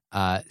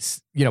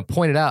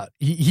 pointed out,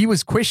 he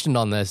was questioned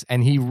on this,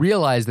 and he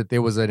realized that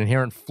there was an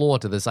inherent flaw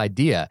to this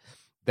idea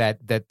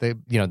that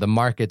the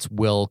markets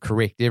will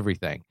correct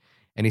everything.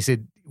 And he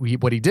said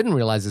what he didn't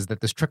realize is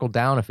that this trickle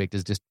down effect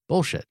is just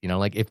bullshit.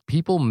 If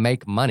people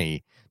make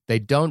money, they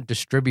don't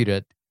distribute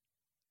it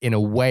in a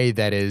way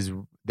that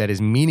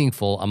is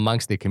meaningful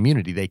amongst their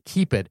community. They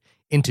keep it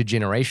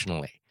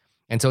intergenerationally.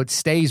 And so it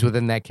stays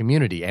within that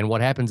community. And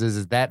what happens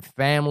is that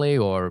family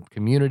or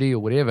community or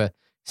whatever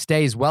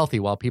stays wealthy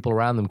while people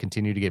around them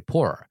continue to get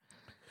poorer.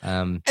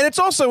 And it's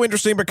also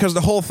interesting because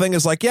the whole thing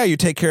is like, yeah, you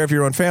take care of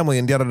your own family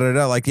and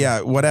da-da-da-da, like,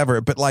 yeah,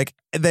 whatever. But like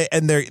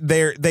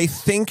they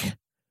think,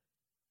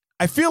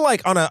 I feel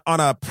like on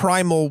a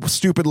primal,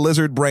 stupid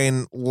lizard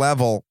brain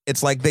level,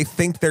 it's like they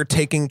think they're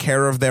taking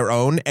care of their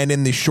own. And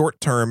in the short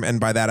term,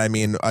 and by that I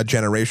mean a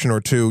generation or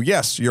two,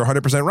 yes, you're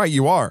 100% right,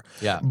 you are.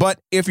 Yeah.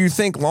 But if you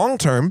think long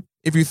term,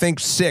 if you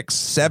think 6,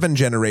 7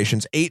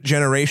 generations, 8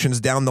 generations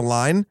down the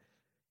line,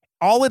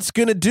 all it's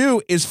going to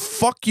do is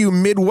fuck you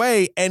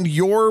midway, and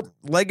your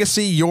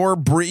legacy, your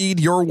breed,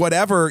 your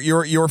whatever,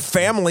 your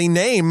family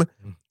name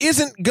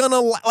isn't going to,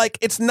 like,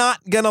 it's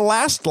not going to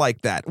last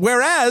like that.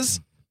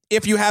 Whereas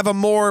if you have a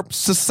more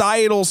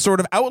societal sort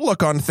of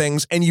outlook on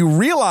things and you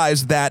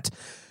realize that,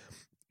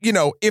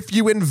 if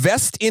you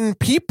invest in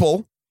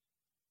people,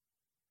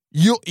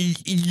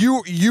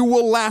 you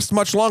will last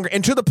much longer.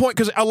 And to the point,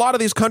 because a lot of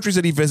these countries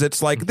that he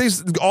visits, like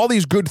all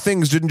these good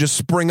things didn't just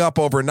spring up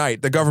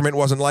overnight. The government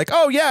wasn't like,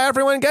 oh yeah,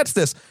 everyone gets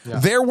this. Yeah.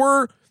 There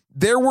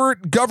were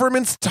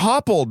governments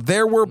toppled.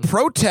 There were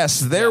protests.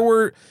 There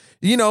were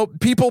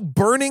people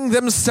burning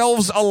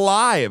themselves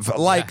alive,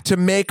 like to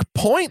make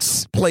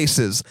points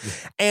places.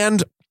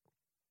 And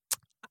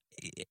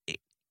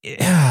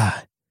you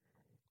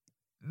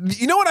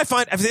know what I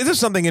find? This is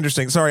something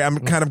interesting. Sorry, I'm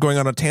kind of going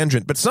on a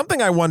tangent, but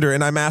something I wonder,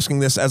 and I'm asking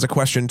this as a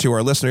question to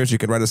our listeners. You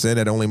can write us in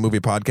at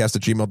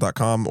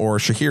onlymoviepodcast@gmail.com, or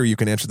Shahir, you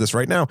can answer this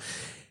right now.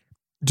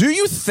 Do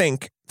you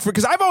think,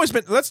 because I've always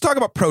been, let's talk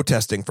about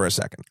protesting for a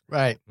second.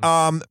 Right.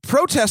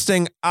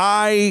 Protesting,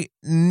 I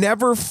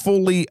never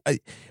fully,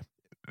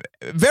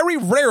 very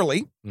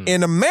rarely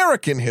in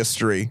American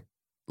history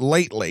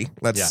lately,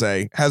 let's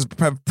say, have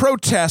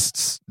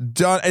protests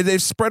done,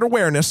 they've spread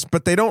awareness,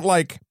 but they don't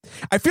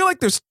I feel like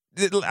there's,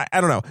 I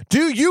don't know.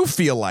 Do you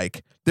feel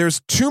like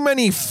there's too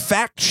many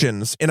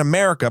factions in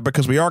America,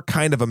 because we are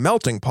kind of a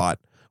melting pot,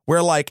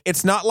 where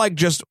it's not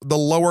just the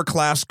lower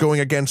class going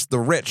against the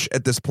rich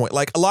at this point?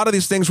 A lot of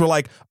these things were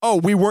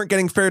we weren't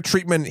getting fair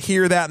treatment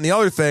here, that, and the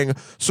other thing,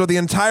 so the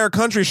entire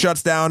country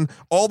shuts down,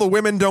 all the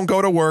women don't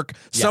go to work,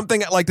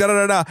 something like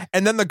da-da-da-da,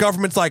 and then the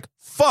government's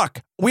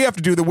fuck, we have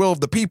to do the will of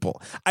the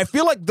people. I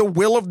feel like the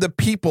will of the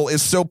people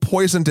is so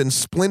poisoned and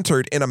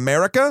splintered in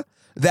America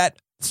that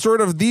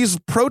sort of these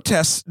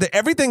protests, that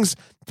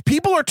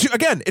people are too,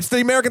 again, it's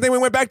the American thing we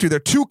went back to, they're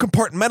too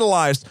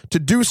compartmentalized to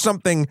do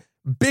something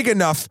big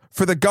enough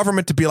for the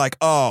government to be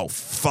oh,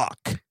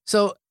 fuck.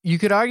 So you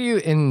could argue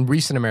in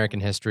recent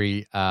American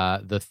history,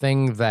 the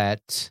thing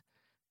that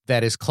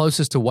is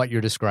closest to what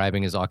you're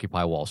describing is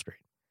Occupy Wall Street.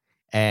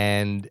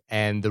 And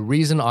the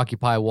reason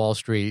Occupy Wall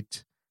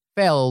Street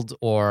failed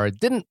or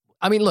didn't,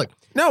 I mean, look.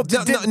 No,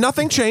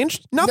 nothing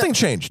changed. Nothing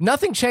changed.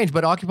 Nothing changed,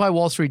 but Occupy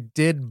Wall Street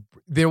did.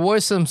 There were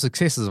some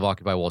successes of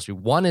Occupy Wall Street.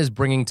 One is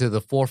bringing to the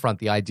forefront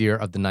the idea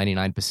of the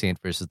 99%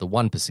 versus the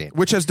 1%.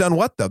 Which has done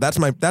what, though? That's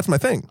my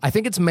thing. I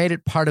think it's made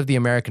it part of the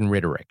American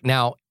rhetoric.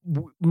 Now,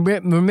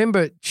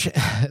 remember,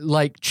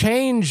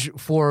 change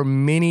for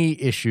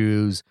many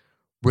issues,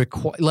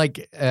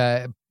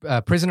 President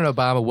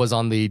Obama was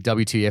on the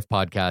WTF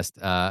podcast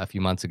a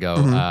few months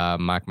ago,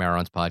 Mark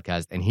Maron's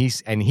podcast, and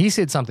he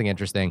said something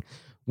interesting,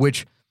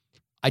 which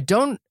I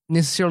don't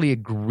necessarily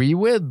agree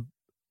with,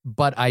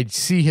 but I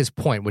see his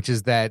point, which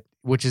is that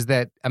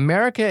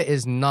America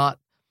is not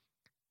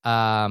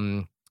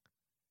a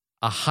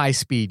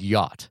high-speed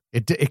yacht.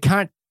 It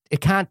can't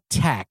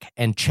tack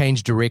and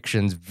change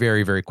directions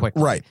very, very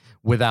quickly, right?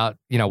 Without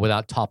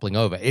toppling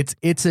over.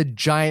 It's a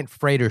giant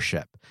freighter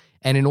ship,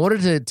 and in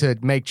order to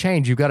make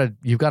change, you've got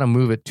to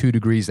move it 2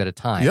 degrees at a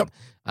time,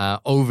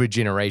 over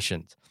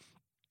generations.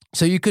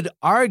 So you could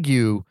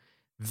argue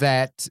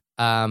that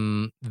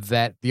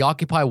the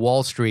Occupy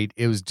Wall Street,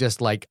 it was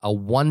just a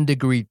 1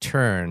 degree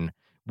turn,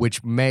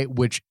 which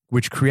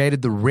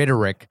created the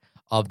rhetoric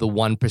of the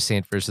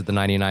 1% versus the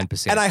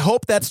 99%. And I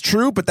hope that's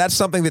true, but that's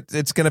something that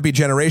it's going to be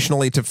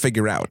generationally to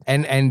figure out.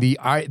 And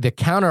the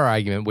counter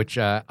argument, which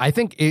I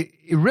think it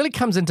really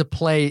comes into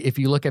play if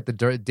you look at the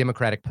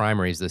Democratic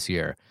primaries this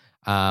year.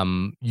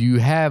 You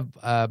have,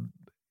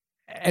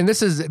 and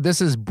this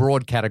is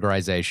broad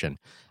categorization,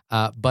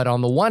 but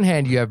on the one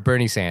hand you have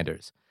Bernie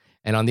Sanders,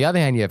 and on the other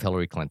hand, you have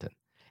Hillary Clinton.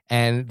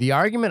 And the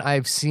argument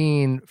I've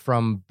seen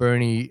from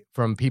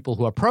people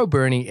who are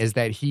pro-Bernie, is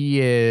that he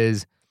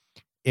is,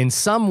 in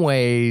some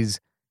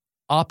ways,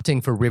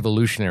 opting for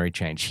revolutionary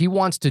change. He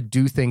wants to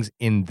do things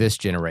in this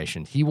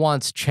generation. He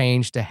wants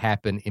change to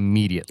happen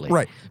immediately.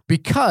 Right.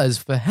 Because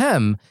for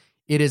him,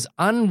 it is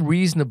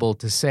unreasonable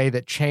to say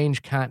that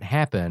change can't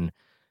happen,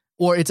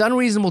 or it's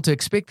unreasonable to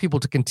expect people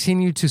to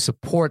continue to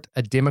support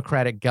a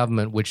democratic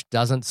government which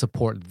doesn't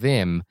support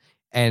them,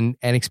 and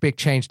expect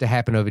change to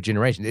happen over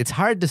generations. It's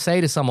hard to say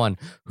to someone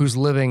who's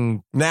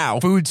living now,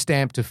 food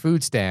stamp to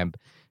food stamp,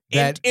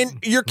 that and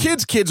your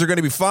kids' kids are going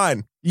to be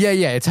fine.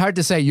 Yeah. It's hard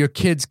to say your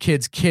kids'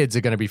 kids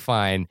are going to be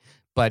fine,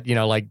 but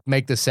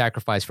make the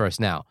sacrifice first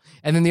now.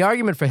 And then the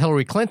argument for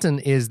Hillary Clinton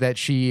is that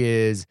she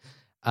is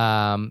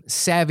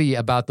savvy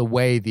about the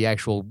way the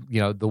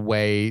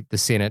way the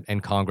Senate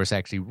and Congress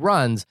actually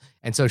runs,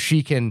 and so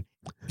she can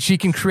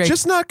create,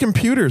 just not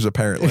computers,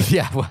 apparently.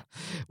 Yeah,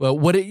 well,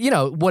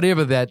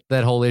 whatever that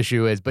whole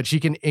issue is, but she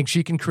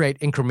can create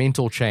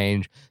incremental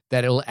change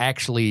that it'll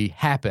actually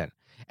happen.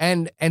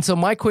 And so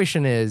my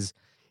question is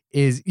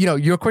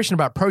your question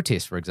about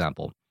protest, for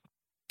example.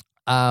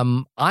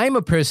 I'm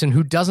a person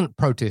who doesn't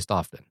protest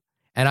often,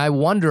 and I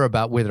wonder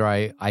about whether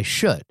I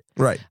should.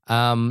 Right.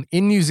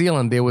 In New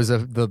Zealand, there was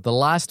the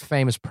last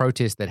famous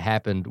protest that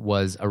happened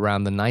was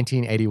around the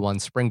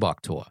 1981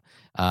 Springbok tour.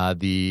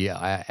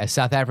 A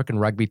South African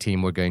rugby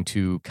team were going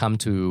to come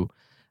to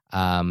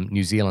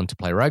New Zealand to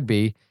play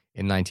rugby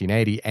in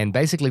 1980, and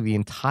basically the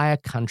entire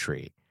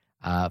country,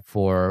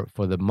 for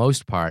the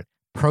most part,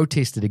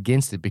 protested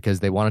against it because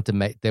they wanted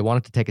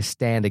to take a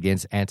stand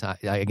against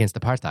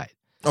apartheid.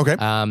 Okay.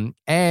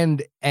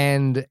 And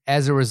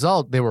as a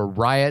result, there were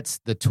riots.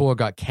 The tour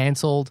got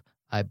canceled,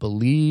 I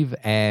believe,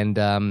 and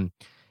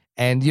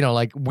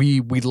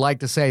we'd like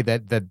to say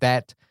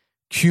that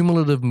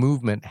cumulative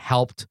movement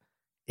helped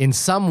in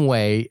some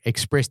way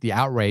express the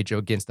outrage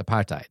against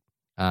apartheid.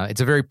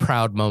 It's a very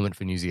proud moment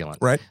for New Zealand,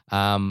 right?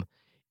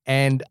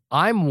 And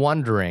I'm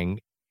wondering,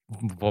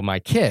 for my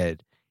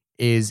kid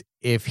is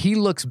if he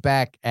looks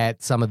back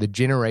at some of the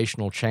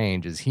generational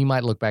changes, he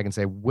might look back and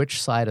say,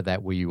 which side of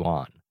that were you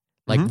on?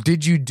 Like,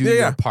 did you do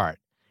your part?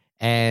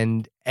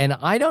 And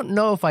I don't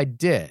know if I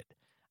did.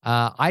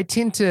 I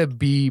tend to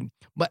be,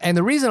 and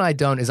the reason I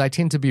don't is I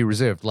tend to be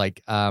reserved.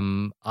 Like,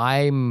 I'm,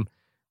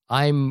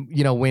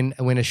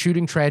 when a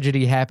shooting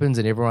tragedy happens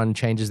and everyone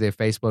changes their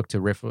Facebook to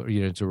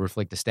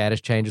reflect the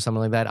status change or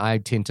something like that, I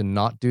tend to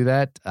not do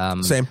that.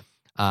 Same.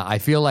 I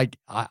feel like,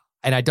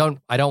 I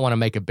don't want to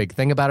make a big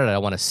thing about it. I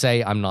don't want to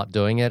say I'm not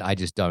doing it. I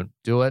just don't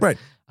do it. Right.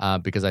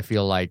 Because I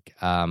feel like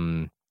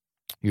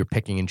you're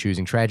picking and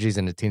choosing tragedies,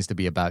 and it tends to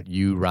be about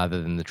you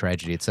rather than the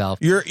tragedy itself.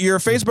 Your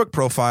Facebook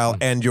profile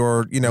and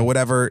your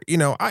whatever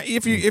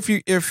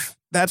if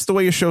that's the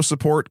way you show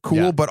support, cool.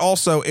 Yeah. But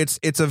also it's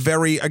a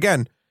very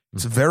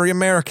it's very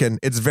American.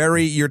 It's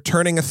very, you're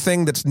turning a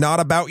thing that's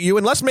not about you,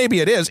 unless maybe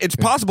it is. It's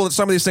possible that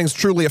some of these things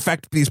truly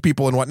affect these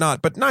people and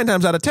whatnot. But 9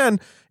 times out of 10,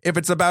 if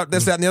it's about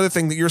this, that, and the other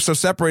thing that you're so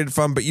separated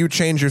from, but you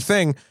change your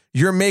thing,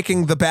 you're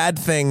making the bad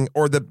thing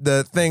or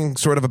the thing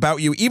sort of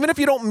about you, even if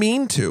you don't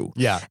mean to.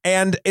 Yeah.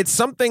 And it's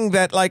something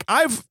that, like,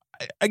 I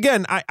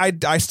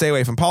stay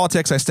away from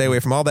politics. I stay away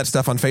from all that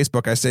stuff on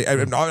Facebook. I stay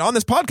on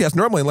this podcast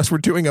normally, unless we're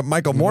doing a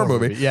Michael Moore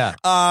movie. Yeah.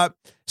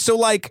 So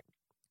like,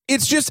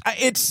 it's just,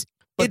 it's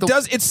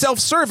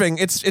self-serving.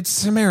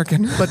 It's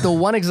American. But the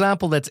one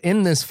example that's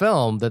in this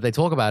film that they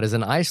talk about is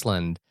in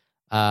Iceland.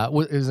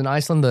 Is in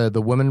Iceland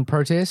the women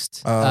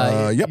protest?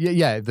 Yep.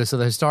 Yeah. So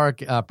the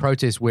historic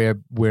protest where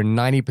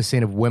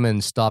 90% of women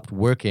stopped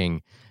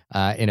working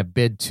in a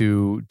bid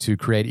to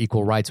create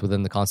equal rights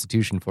within the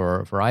constitution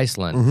for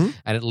Iceland,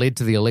 and it led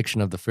to the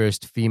election of the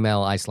first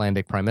female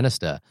Icelandic prime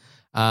minister.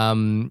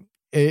 I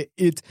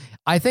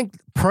think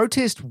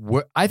protest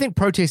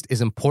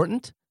is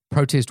important.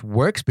 Protest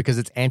works because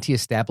it's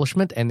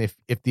anti-establishment, and if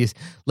this,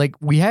 like,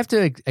 we have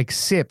to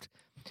accept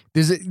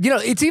there's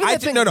it's even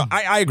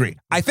I agree.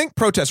 I think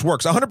protest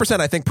works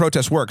 100%. I think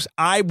protest works.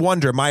 I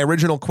wonder, my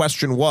original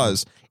question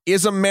was,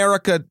 is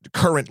America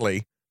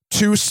currently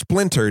too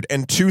splintered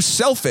and too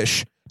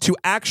selfish to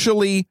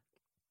actually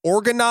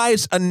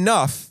organize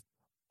enough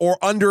or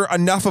under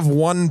enough of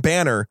one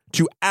banner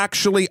to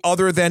actually,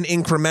 other than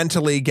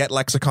incrementally get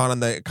lexicon on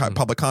the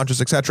public conscious,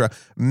 etc.,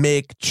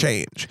 make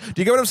change? Do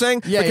you get what I'm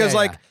saying?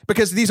 Yeah,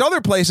 Because these other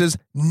places,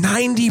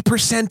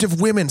 90% of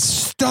women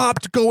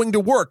stopped going to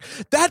work.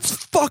 That's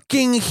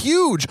fucking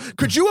huge.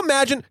 Could you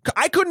imagine?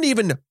 I couldn't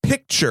even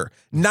picture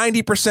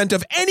 90%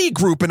 of any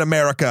group in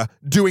America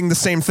doing the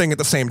same thing at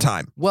the same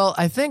time. Well,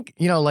 I think,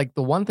 like,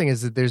 the one thing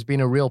is that there's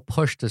been a real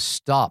push to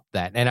stop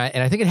that. And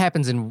I think it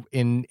happens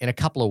in a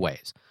couple of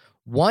ways.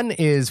 One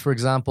is, for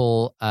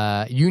example,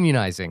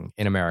 unionizing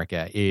in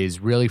America is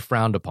really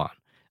frowned upon.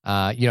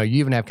 You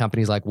even have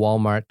companies like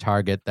Walmart,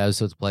 Target, those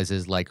sorts of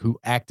places, like, who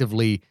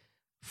actively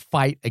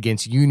fight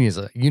against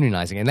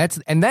unionizing,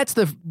 and that's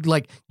the,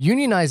 like,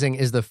 unionizing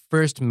is the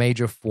first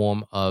major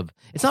form of,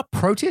 it's not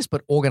protest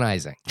but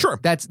organizing. Sure,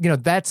 that's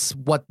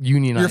what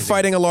unionizing. You're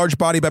fighting a large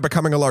body by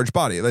becoming a large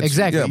body. That's,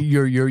 exactly.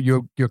 Yeah.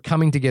 You're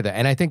coming together,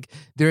 and I think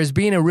there has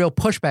been a real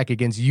pushback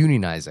against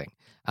unionizing.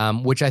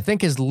 Which I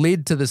think has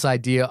led to this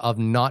idea of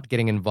not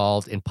getting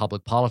involved in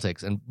public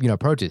politics and,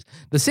 protest.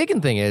 The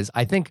second thing is,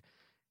 I think,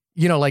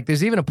 like,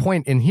 there's even a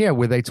point in here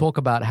where they talk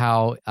about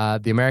how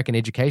the American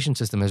education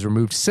system has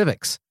removed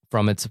civics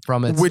from its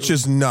which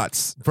is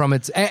nuts,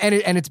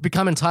 and it's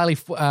become entirely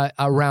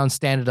around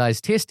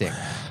standardized testing,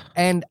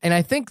 and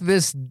I think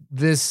this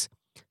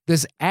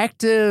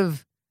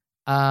active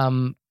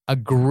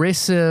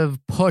aggressive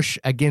push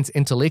against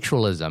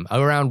intellectualism,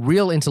 around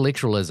real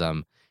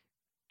intellectualism,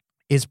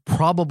 is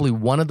probably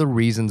one of the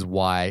reasons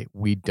why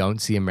we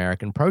don't see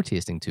American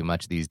protesting too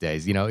much these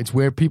days. It's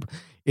where people,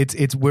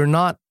 we're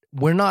not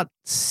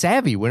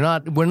savvy. We're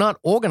not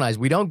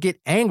organized. We don't get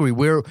angry.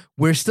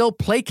 We're still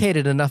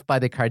placated enough by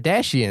the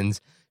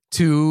Kardashians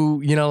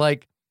to,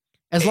 like,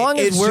 as long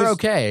as we're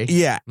okay.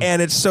 Yeah.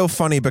 And it's so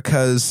funny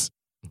because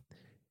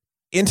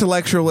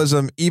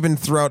intellectualism, even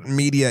throughout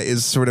media,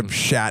 is sort of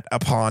shat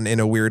upon in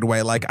a weird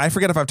way. Like, I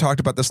forget if I've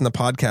talked about this in the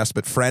podcast,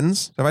 but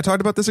Friends, have I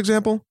talked about this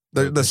example?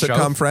 The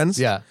sitcom show? Friends?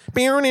 Yeah.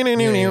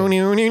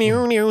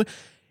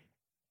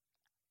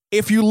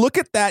 If you look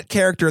at that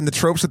character and the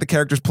tropes that the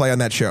characters play on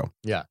that show,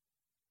 yeah,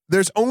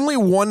 there's only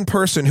one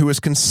person who is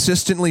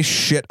consistently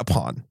shit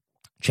upon.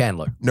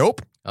 Chandler.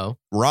 Nope. Oh.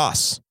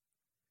 Ross.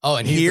 Oh,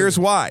 and here's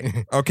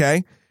why.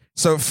 Okay.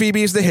 So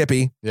Phoebe's the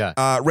hippie.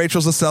 Yeah.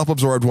 Rachel's the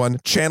self-absorbed one.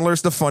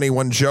 Chandler's the funny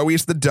one.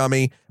 Joey's the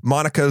dummy.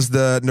 Monica's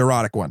the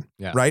neurotic one.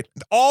 Yeah. Right?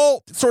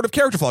 All sort of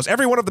character flaws.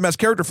 Every one of them has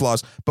character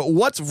flaws. But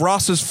what's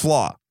Ross's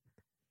flaw?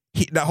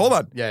 Now hold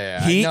on.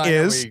 Yeah.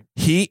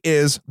 He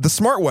is the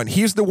smart one.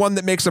 He's the one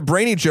that makes a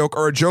brainy joke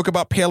or a joke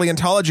about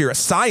paleontology or a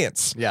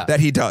science that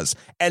he does.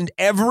 And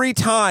every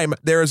time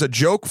there is a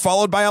joke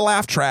followed by a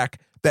laugh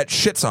track that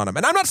shits on him.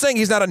 And I'm not saying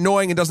he's not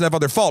annoying and doesn't have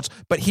other faults,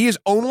 but he is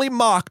only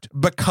mocked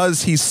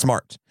because he's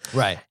smart.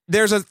 Right.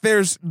 There's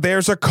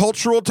a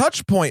cultural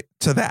touch point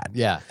to that.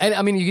 Yeah. And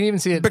I mean, you can even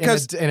see it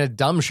because in a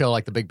dumb show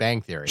like The Big Bang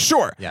Theory.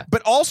 Sure. Yeah.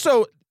 But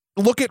also,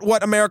 look at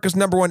what America's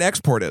number one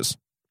export is.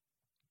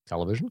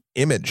 Television?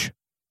 Image.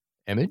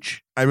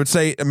 Image? I would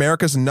say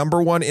America's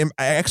number one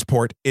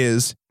export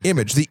is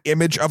image, the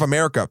image of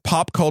America,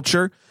 pop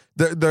culture,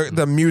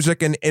 the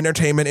music and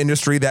entertainment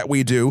industry that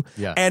we do.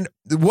 Yeah. And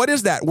what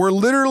is that? We're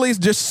literally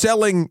just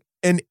selling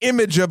an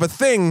image of a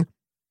thing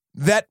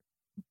that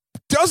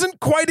doesn't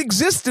quite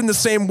exist in the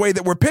same way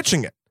that we're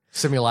pitching it.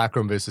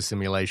 Simulacrum versus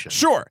simulation.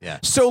 Sure. Yeah.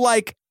 So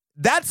like,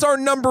 that's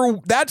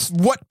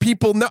what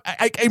people know.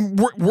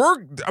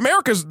 We're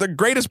America's the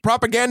greatest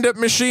propaganda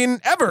machine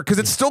ever because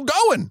it's still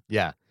going.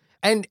 Yeah.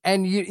 And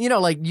you know,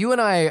 like you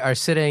and I are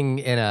sitting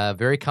in a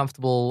very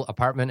comfortable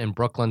apartment in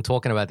Brooklyn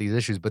talking about these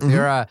issues, but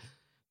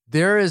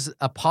there is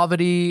a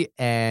poverty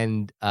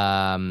and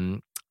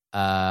of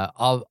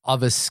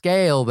a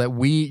scale that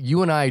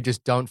you and I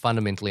just don't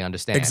fundamentally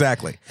understand.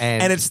 Exactly.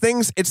 And it's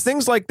things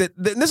like that.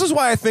 This is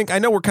why I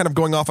know we're kind of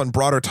going off on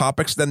broader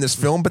topics than this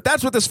film, but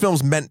that's what this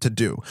film's meant to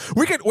do.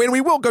 We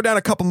will go down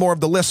a couple more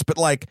of the list, but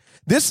like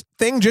this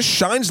thing just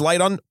shines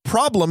light on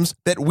problems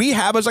that we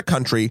have as a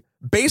country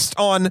based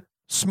on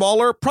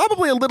smaller,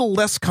 probably a little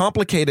less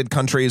complicated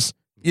countries,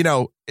 you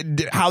know,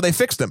 how they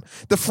fixed them.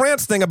 The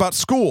France thing about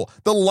school,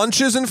 the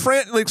lunches in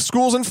France, like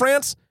schools in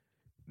France,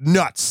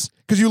 nuts.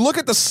 Because you look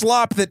at the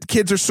slop that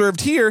kids are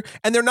served here,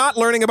 and they're not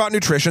learning about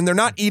nutrition. They're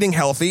not eating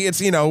healthy. It's,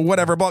 you know,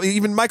 whatever.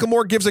 Even Michael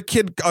Moore gives a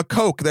kid a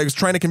Coke. They're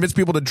trying to convince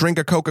people to drink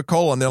a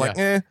Coca-Cola, and they're like,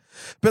 eh.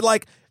 But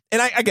like,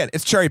 and again,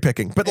 it's cherry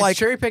picking. But it's like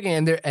cherry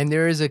picking, and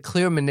there is a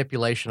clear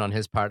manipulation on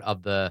his part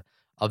of the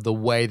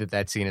way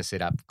that scene is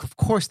set up. Of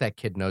course, that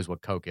kid knows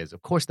what Coke is.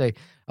 Of course they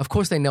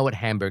know what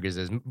hamburgers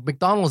is.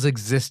 McDonald's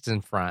exists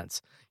in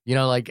France. You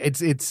know, like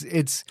it's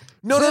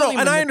no,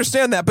 and I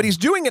understand that, but he's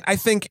doing it. I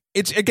think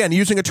it's again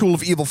using a tool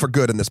of evil for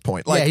good in this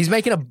point. Like,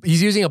 yeah,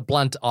 he's using a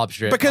blunt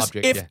object. Because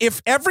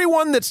if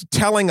everyone that's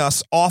telling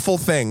us awful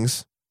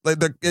things, like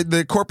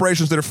the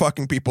corporations that are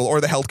fucking people or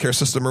the healthcare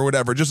system or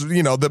whatever, just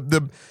you know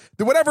the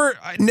whatever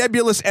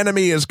nebulous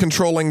enemy is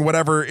controlling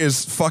whatever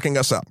is fucking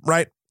us up,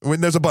 right? When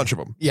there's a bunch of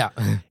them. Yeah.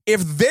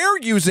 If they're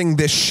using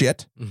this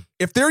shit,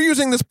 if they're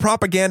using this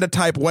propaganda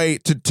type way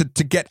to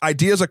get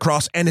ideas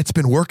across, and it's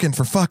been working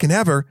for fucking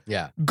ever,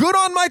 good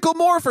on Michael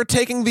Moore for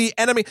taking the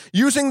enemy,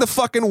 using the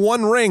fucking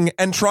One Ring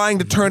and trying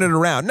to turn it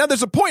around. Now,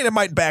 there's a point it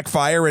might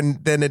backfire and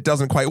then it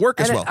doesn't quite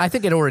work as well. I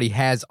think it already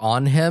has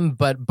on him,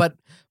 but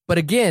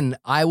again,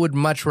 I would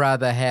much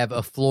rather have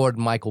a flawed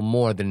Michael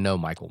Moore than no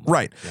Michael Moore.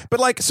 Right. Yeah. But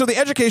like, so the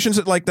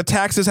education's like the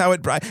taxes, how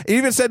it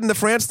even said in the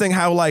France thing,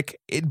 how like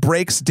it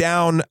breaks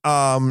down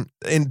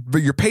in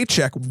your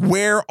paycheck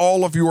where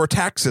all of your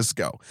taxes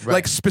go,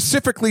 like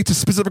specifically to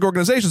specific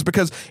organizations.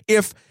 Because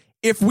if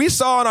we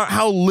saw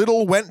how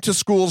little went to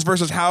schools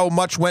versus how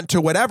much went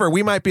to whatever,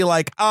 we might be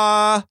like,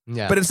 but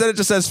instead it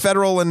just says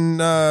federal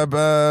and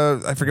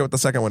I forget what the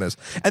second one is.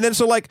 And then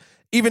so like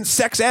even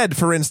sex ed,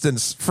 for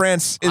instance,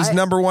 France is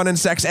number one in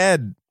sex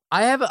ed.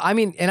 I have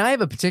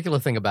a particular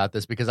thing about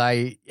this because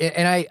I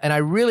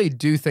really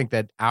do think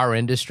that our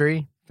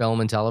industry,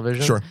 film and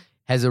television,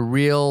 has a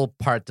real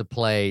part to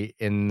play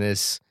in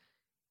this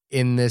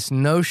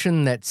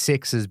notion that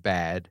sex is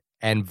bad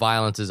and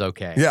violence is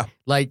okay. Yeah.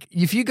 Like,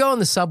 if you go on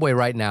the subway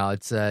right now,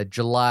 it's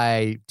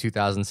July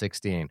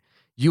 2016,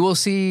 you will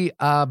see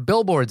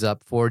billboards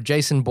up for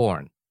Jason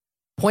Bourne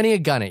pointing a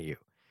gun at you.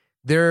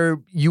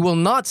 You will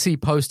not see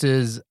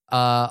posters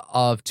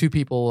of two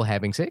people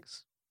having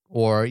sex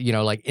or, you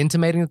know, like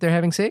intimating that they're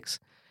having sex.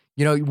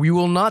 You know, we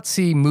will not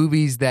see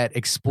movies that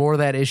explore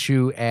that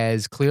issue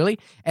as clearly.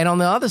 And on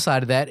the other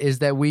side of that is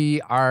that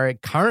we are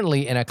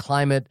currently in a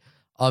climate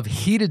of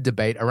heated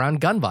debate around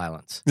gun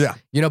violence. Yeah.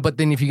 You know, but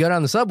then if you go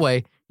down the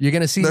subway, you're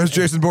going to see... There's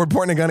Jason Bourne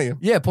pointing a gun at you.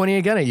 Yeah, pointing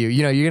a gun at you.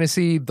 You know, you're going to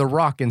see The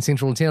Rock in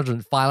Central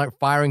Intelligence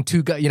firing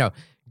two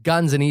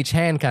guns in each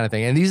hand kind of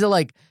thing. And these are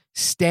like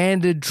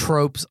standard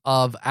tropes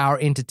of our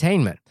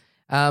entertainment.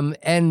 And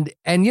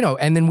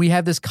then we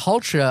have this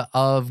culture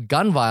of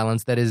gun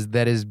violence that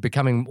is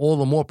becoming all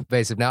the more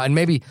pervasive now. And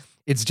maybe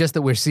it's just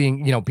that we're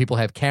seeing, you know, people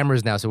have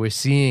cameras now, so we're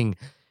seeing...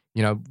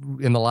 You know,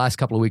 in the last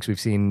couple of weeks, we've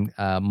seen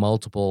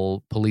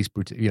multiple police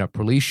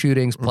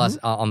shootings, plus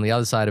on the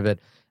other side of it,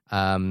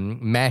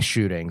 mass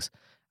shootings.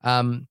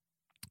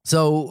 It's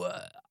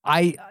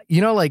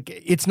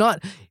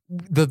not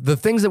the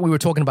things that we were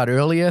talking about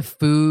earlier: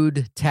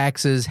 food,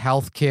 taxes,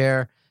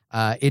 healthcare,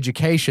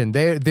 education.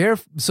 They're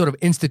sort of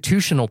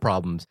institutional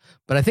problems,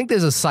 but I think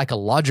there's a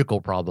psychological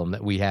problem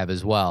that we have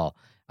as well,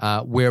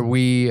 where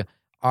we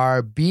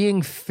are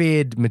being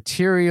fed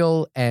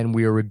material and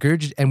we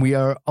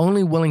are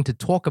only willing to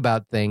talk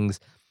about things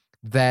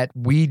that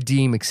we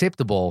deem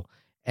acceptable.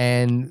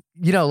 And,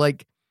 you know,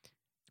 like...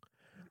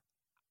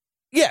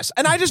 Yes,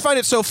 and I just find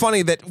it so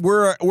funny that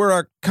we're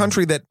a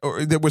country that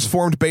was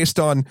formed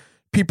based on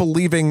people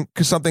leaving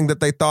because something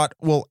that they thought,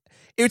 well...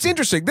 It's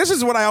interesting. This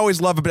is what I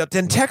always love about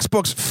in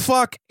textbooks.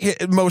 Fuck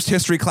most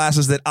history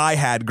classes that I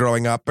had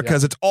growing up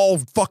because it's all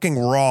fucking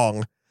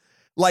wrong.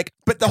 Like,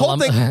 but the whole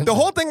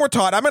thing we're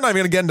taught, I'm not even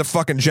going to get into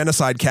fucking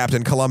genocide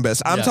Captain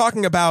Columbus. I'm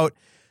talking about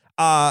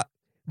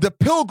the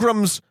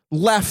Pilgrims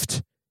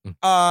left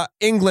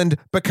England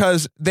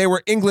because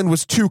England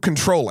was too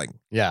controlling.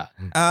 Yeah.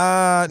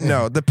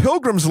 No, the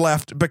Pilgrims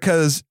left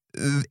because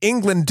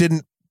England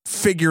didn't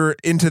figure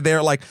into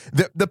their, like,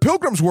 the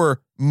Pilgrims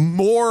were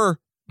more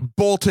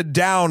bolted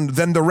down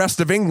than the rest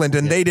of England,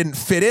 and they didn't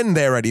fit in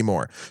there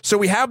anymore. So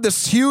we have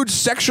this huge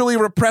sexually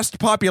repressed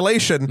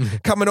population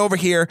coming over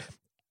here,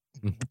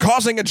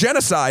 causing a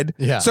genocide.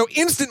 Yeah. So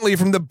instantly,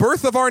 from the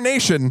birth of our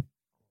nation,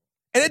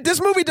 and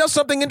this movie does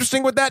something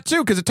interesting with that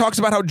too, because it talks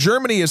about how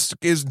Germany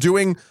is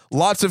doing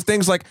lots of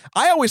things. Like,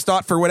 I always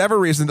thought, for whatever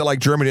reason, that like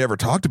Germany ever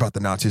talked about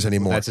the Nazis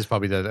anymore. That's just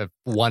probably the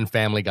one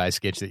Family Guy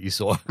sketch that you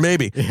saw.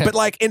 Maybe. Yeah. But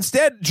like,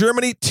 instead,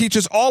 Germany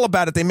teaches all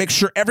about it. They make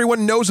sure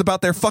everyone knows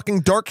about their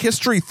fucking dark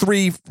history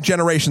 3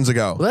 generations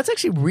ago. Well, that's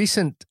actually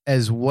recent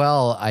as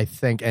well, I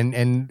think,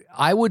 and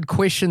I would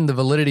question the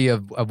validity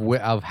of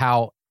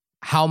how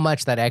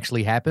much that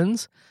actually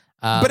happens.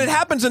 But it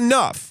happens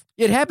enough.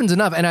 It happens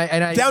enough, and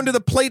I down to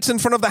the plates in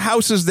front of the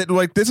houses that,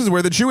 like, this is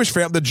where the Jewish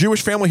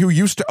family who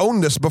used to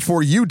own this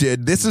before you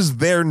did, this is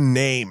their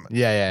name.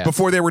 Yeah.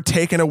 Before they were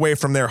taken away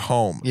from their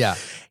home. Yeah.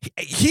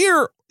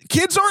 Here,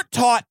 kids aren't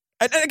taught,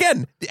 and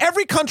again,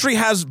 every country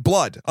has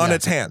blood on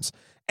its hands.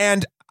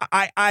 And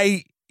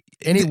any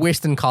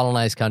Western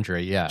colonized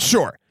country, yeah.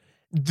 Sure.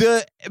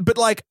 But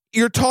like,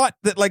 you're taught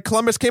that like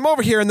Columbus came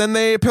over here and then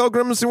they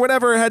Pilgrims and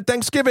whatever had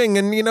Thanksgiving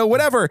and, you know,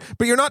 whatever.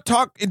 But you're not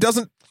it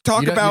doesn't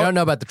talk about. You don't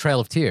know about the Trail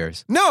of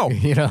Tears. No.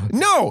 You know?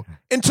 No.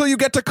 Until you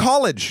get to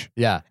college.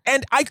 Yeah.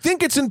 And I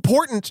think it's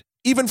important,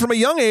 even from a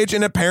young age,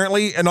 and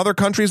apparently in other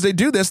countries they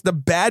do this, the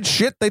bad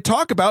shit they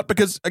talk about,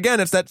 because again,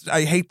 it's that,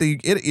 I hate the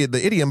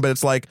idiom, but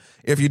it's like,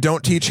 if you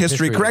don't teach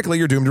history correctly,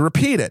 you're doomed to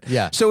repeat it.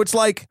 Yeah. So it's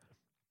like,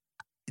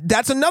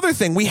 that's another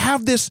thing. We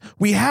have this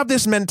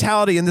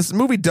mentality, and this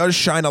movie does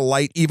shine a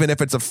light, even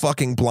if it's a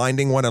fucking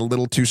blinding one, a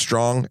little too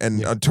strong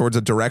and towards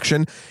a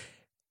direction.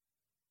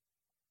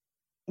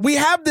 We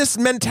have this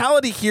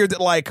mentality here that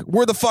like,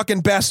 we're the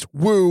fucking best,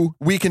 woo,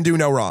 we can do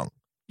no wrong.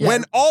 Yeah.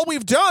 When all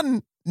we've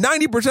done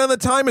 90% of the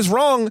time is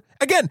wrong.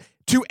 Again,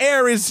 to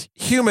err is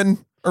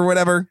human or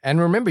whatever. And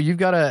remember, you've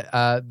got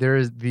there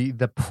is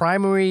the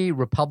primary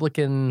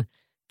Republican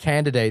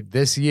candidate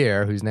this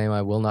year, whose name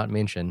I will not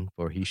mention,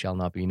 for he shall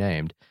not be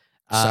named.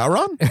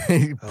 Sauron?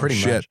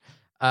 Pretty much.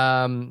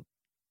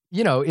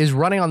 You know, is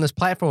running on this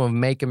platform of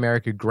Make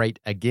America Great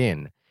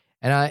Again.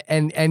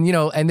 And you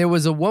know, and there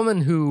was a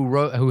woman who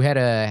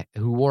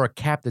wore a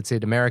cap that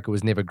said America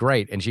was never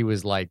great, and she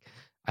was like,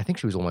 I think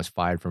she was almost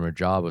fired from her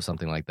job or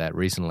something like that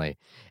recently.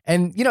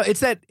 And you know, it's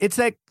that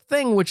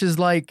thing which is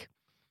like,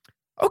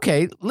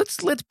 okay,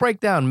 let's break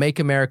down Make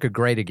America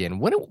Great Again.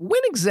 When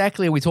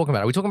exactly are we talking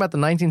about? Are we talking about the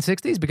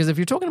 1960s? Because if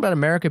you're talking about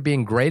America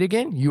being great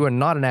again, you are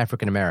not an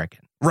African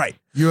American. Right.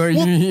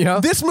 You know,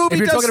 this movie. If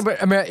you're talking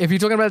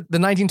about the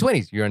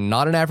 1920s, you're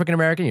not an African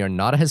American. You're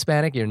not a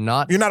Hispanic. You're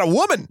not a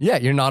woman. Yeah,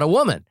 you're not a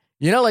woman.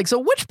 You know, like, so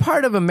which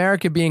part of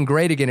America being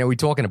great again are we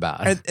talking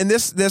about? And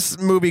this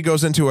movie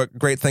goes into a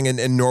great thing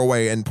in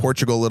Norway and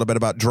Portugal a little bit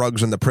about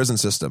drugs and the prison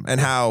system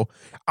and how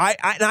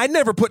I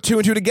never put 2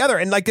 and 2 together.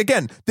 And like,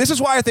 again, this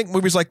is why I think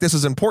movies like this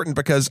is important,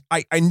 because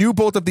I knew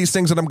both of these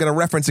things that I'm going to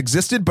reference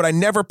existed, but I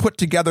never put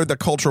together the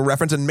cultural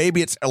reference, and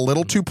maybe it's a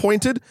little too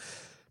pointed.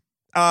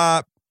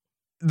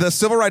 The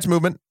civil rights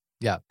movement,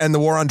 and the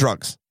war on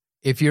drugs.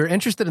 If you're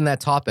interested in that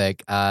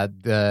topic,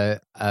 the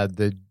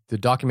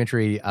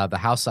documentary "The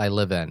House I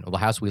Live In," or "The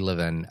House We Live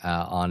In"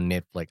 on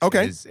Netflix,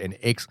 is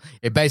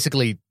it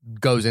basically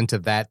goes into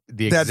the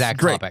exact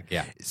topic.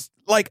 Yeah,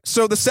 like,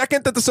 so the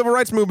second that the civil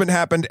rights movement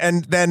happened,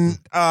 and then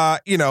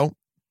you know,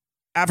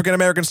 African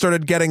Americans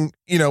started getting,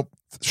 you know,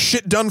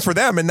 shit done for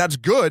them, and that's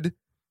good.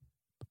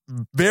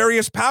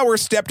 Various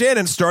powers stepped in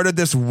and started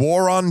this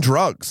war on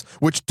drugs,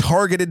 which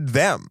targeted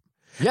them.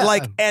 Yeah.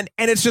 Like, and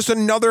it's just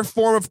another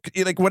form of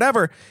like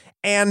whatever.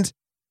 And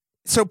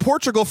so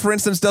Portugal, for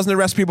instance, doesn't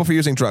arrest people for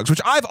using drugs,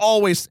 which I've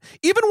always,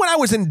 even when I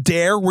was in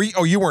DARE,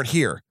 you weren't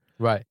here.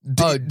 Right.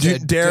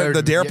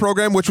 The DARE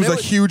program, which was a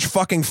huge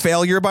fucking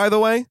failure, by the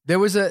way. There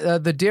was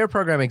the DARE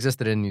program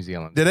existed in New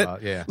Zealand. Did it?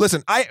 Yeah.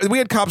 Listen, we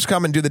had cops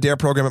come and do the DARE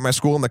program at my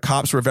school, and the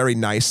cops were very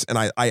nice, and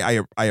I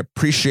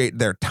appreciate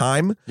their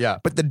time. Yeah.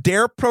 But the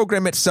DARE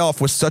program itself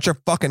was such a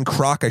fucking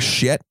crock of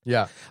shit.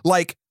 Yeah.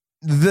 Like,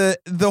 the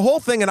whole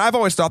thing, and I've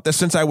always thought this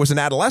since I was an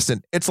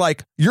adolescent, it's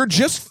like, you're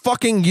just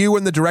fucking you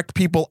and the direct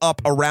people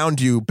up around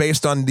you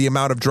based on the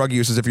amount of drug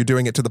uses if you're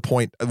doing it to the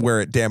point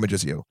where it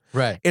damages you.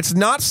 Right. It's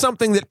not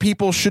something that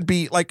people should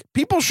be, like,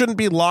 people shouldn't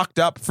be locked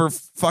up for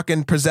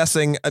fucking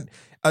possessing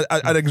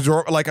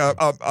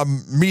a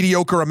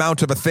mediocre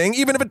amount of a thing,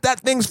 even if that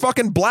thing's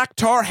fucking black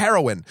tar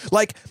heroin.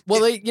 Like, well,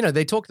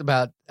 they talked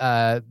about,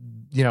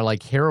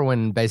 like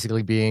heroin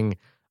basically being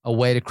a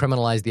way to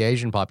criminalize the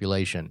Asian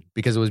population,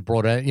 because it was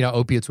brought in,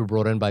 opiates were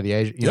brought in by the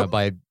Asian,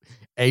 by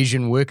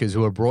Asian workers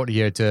who were brought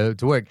here to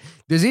work.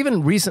 There's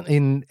even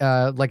recently,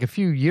 like a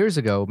few years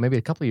ago, maybe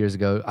a couple of years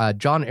ago,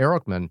 John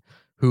Ehrlichman,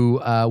 who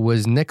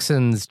was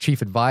Nixon's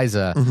chief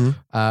advisor,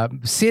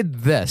 said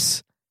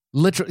this.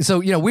 Literally, so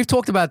we've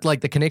talked about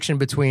like the connection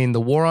between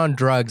the war on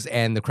drugs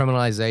and the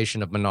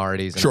criminalization of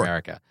minorities in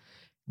America.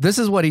 This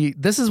is what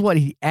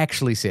he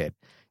actually said.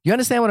 You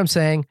understand what I'm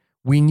saying?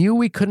 We knew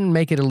we couldn't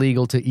make it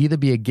illegal to either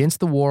be against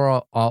the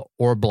war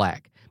or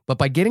black. But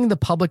by getting the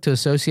public to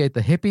associate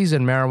the hippies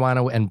and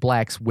marijuana and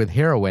blacks with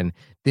heroin,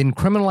 then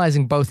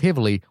criminalizing both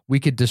heavily, we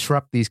could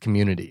disrupt these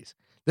communities.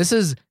 This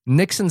is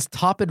Nixon's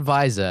top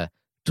advisor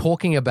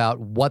talking about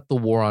what the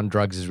war on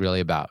drugs is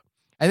really about.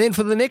 And then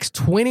for the next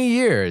 20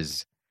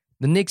 years,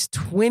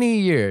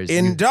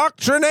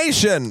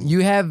 indoctrination.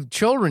 You have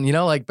children,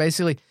 like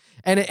basically,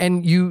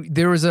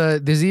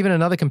 there's even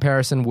another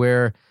comparison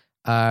where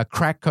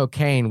crack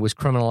cocaine was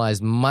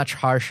criminalized much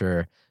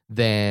harsher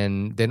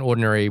than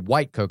ordinary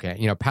white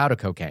cocaine, powder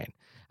cocaine.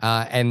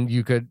 And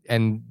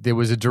there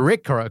was a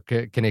direct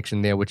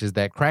connection there, which is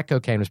that crack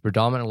cocaine was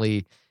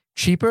predominantly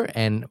cheaper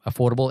and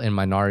affordable in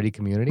minority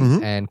communities,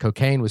 and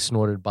cocaine was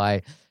snorted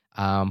by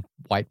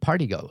white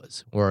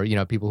partygoers or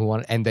people who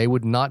wanted, and they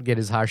would not get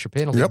as harsh a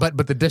penalty. Yep.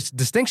 But the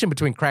distinction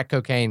between crack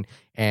cocaine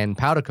and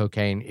powder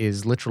cocaine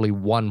is literally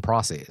one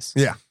process.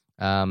 Yeah.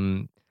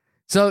 So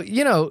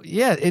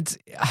it's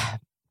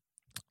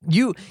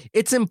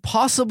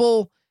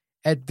impossible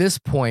at this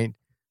point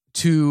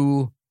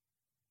to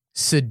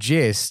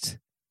suggest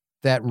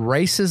that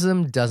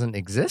racism doesn't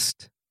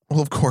exist.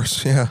 Well, of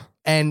course, yeah.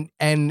 And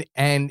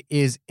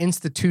is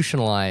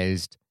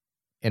institutionalized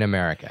in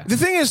America. The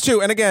thing is, too,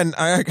 and again,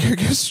 I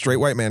guess straight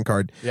white man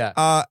card.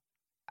 Yeah.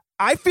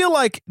 I feel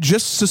like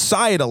just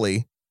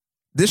societally,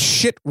 this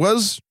shit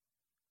was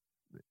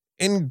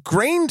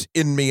ingrained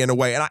in me in a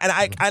way, and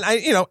I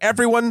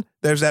everyone.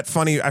 There's that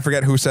funny. I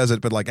forget who says it,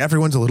 but like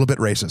everyone's a little bit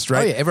racist,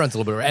 right? Oh yeah, everyone's a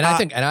little bit.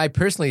 And I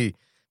personally,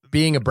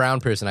 being a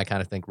brown person, I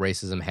kind of think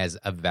racism has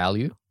a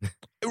value.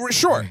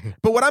 Sure,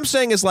 but what I'm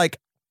saying is like,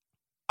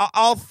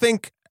 I'll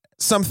think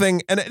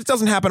something, and it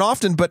doesn't happen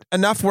often, but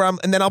enough where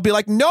and then I'll be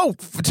like, no,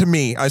 to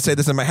me, I say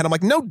this in my head, I'm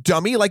like, no,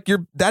 dummy, like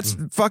that's a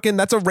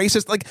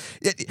racist, like,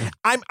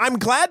 I'm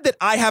glad that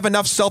I have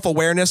enough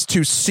self-awareness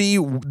to see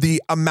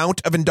the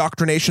amount of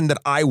indoctrination that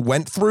I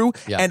went through,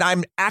 and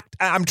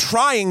I'm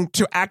trying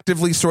to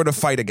actively sort of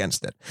fight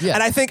against it. Yeah.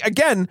 And I think,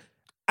 again,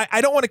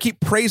 I don't want to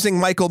keep praising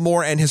Michael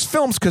Moore and his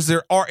films because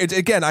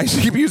again, I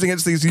keep using it.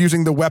 He's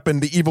using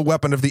the evil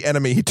weapon of the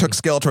enemy. He took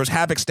Skeletor's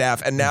Havoc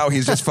staff, and now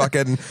he's just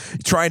fucking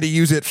trying to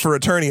use it for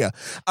Eternia.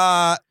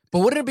 But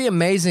wouldn't it be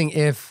amazing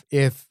if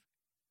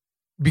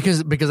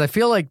because I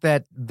feel like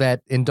that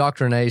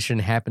indoctrination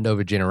happened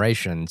over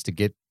generations to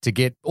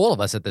get all of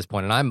us at this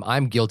point, and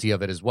I'm guilty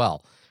of it as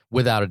well,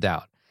 without a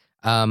doubt.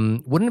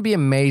 Wouldn't it be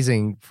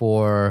amazing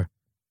for,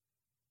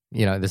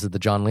 this is the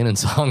John Lennon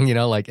song,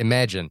 like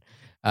Imagine.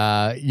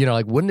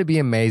 Wouldn't it be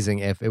amazing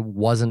if it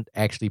wasn't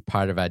actually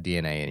part of our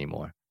DNA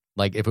anymore?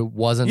 Like if it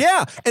wasn't.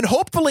 Yeah. And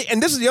hopefully,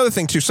 and this is the other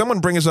thing too,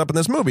 someone brings up in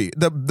this movie,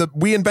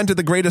 we invented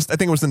the greatest, I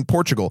think it was in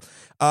Portugal.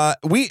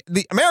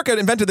 America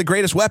invented the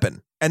greatest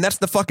weapon, and that's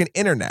the fucking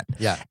internet.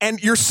 Yeah. And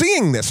you're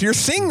seeing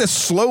this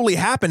slowly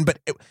happen, but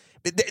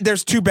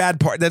there's two bad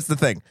parts. That's the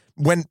thing.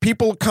 When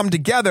people come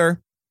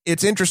together,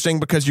 it's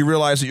interesting because you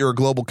realize that you're a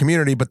global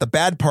community, but the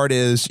bad part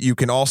is you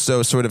can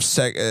also sort of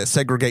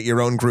segregate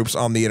your own groups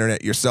on the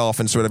internet yourself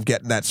and sort of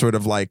get in that sort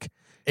of like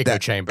echo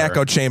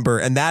chamber,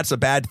 and that's a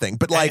bad thing.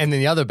 But like, and then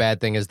the other bad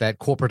thing is that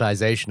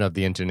corporatization of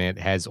the internet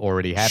has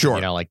already happened.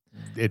 Sure.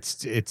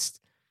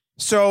 It's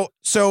so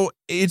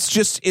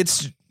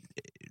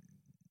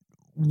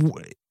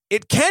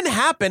it can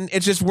happen.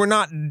 It's just we're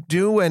not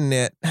doing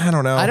it. I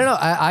don't know.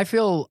 I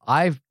feel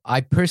I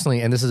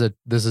personally, and this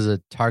is a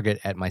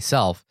target at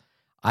myself.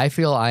 I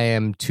feel I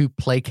am too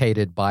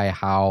placated by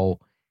how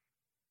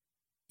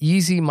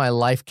easy my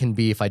life can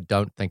be if I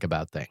don't think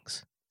about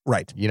things.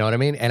 Right. You know what I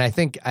mean? And I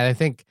think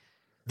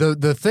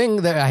the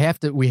thing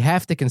that we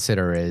have to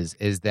consider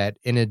is that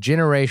in a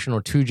generation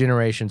or 2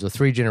 generations or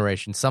 3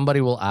 generations,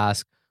 somebody will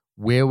ask,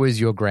 where was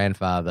your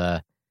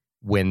grandfather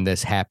when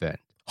this happened?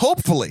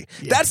 Hopefully.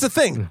 Yeah. That's the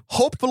thing.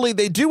 Hopefully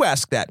they do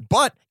ask that.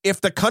 But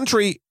if the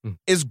country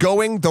is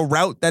going the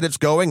route that it's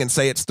going and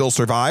say it still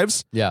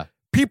survives,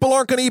 people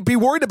aren't going to be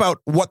worried about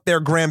what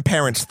their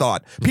grandparents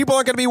thought. People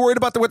aren't going to be worried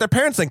about what their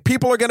parents think.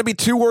 People are going to be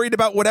too worried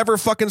about whatever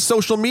fucking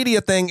social media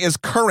thing is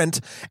current,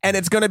 and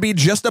it's going to be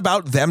just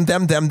about them,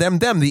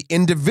 the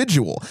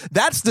individual.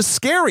 That's the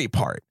scary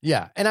part.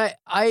 Yeah, and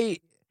I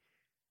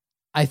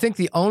think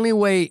the only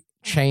way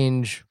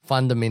change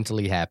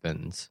fundamentally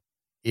happens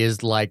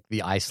is like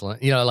the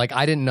Iceland, like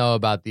I didn't know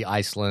about the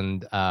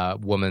Iceland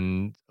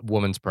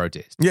woman's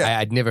protest. Yeah.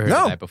 I'd never heard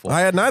of that before. I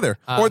had neither.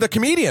 Or the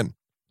comedian.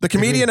 The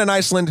comedian in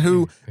Iceland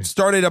who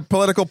started a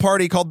political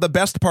party called the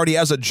Best Party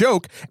as a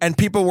joke, and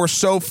people were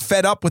so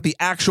fed up with the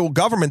actual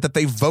government that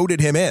they voted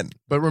him in.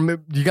 But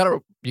remember, you got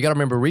to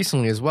remember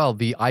recently as well,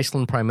 the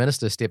Iceland prime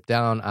minister stepped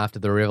down after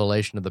the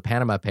revelation of the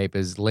Panama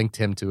Papers linked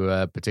him to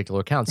a particular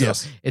account. So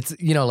it's,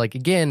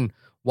 again,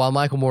 while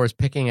Michael Moore is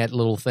picking at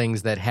little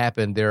things that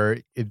happen, there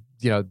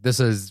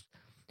is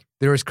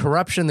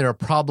corruption, there are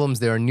problems,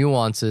 there are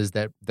nuances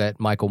that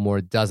Michael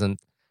Moore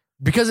doesn't.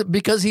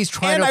 Because he's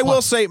trying to. And I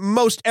will say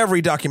most every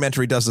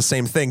documentary does the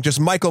same thing. Just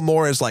Michael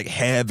Moore is like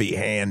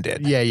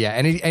heavy-handed. Yeah,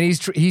 and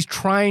he's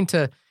trying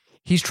to.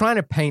 he's trying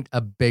to paint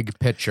a big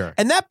picture.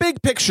 And that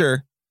big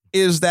picture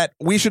is that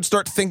we should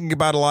start thinking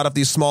about a lot of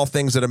these small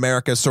things that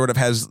America sort of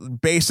has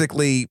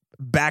basically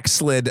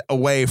backslid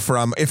away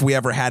from if we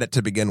ever had it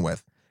to begin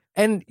with.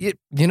 And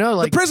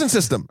like the prison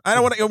system. I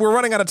don't want to. We're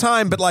running out of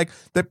time, but like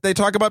they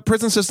talk about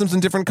prison systems in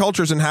different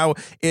cultures and how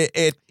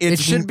it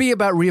should be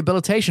about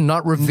rehabilitation,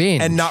 not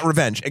revenge, and not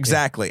revenge.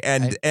 Exactly,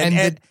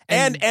 yeah.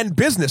 and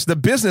business, the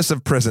business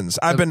of prisons.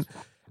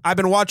 I've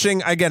been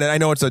watching again, and I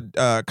know it's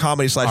a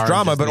comedy /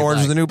 drama, but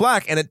Orange is the New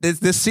Black. And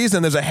this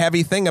season, there's a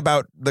heavy thing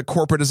about the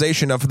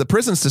corporatization of the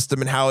prison system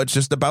and how it's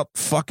just about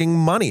fucking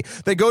money.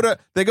 They go to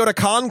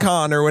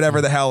Con or whatever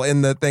the hell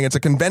in the thing. It's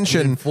a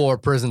convention for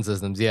prison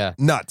systems. Yeah,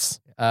 nuts.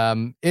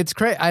 It's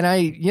crazy, and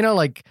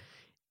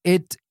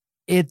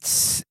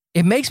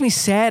it makes me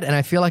sad, and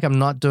I feel like I'm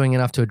not doing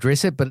enough to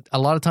address it. But a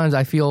lot of times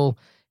I feel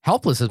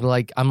helpless.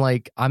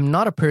 I'm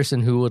not a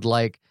person who would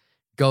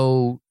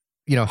go.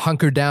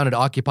 Hunker down at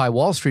Occupy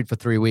Wall Street for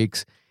 3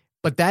 weeks,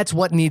 but that's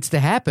what needs to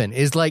happen.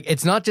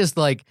 It's not just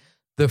like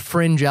the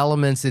fringe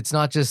elements. It's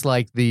not just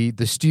like the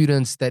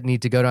students that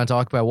need to go down to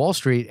Occupy Wall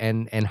Street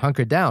and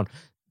hunker down.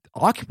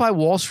 Occupy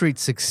Wall Street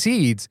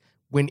succeeds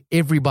when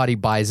everybody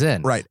buys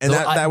in. Right. And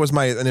that was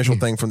my initial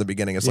thing from the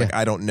beginning. It's like,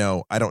 I don't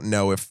know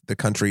if the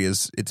country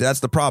that's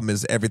the problem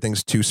is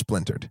everything's too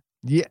splintered.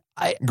 Yeah.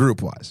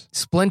 Group wise.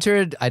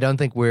 Splintered. I don't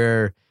think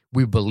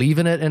we believe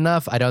in it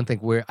enough.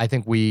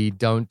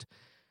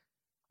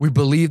 We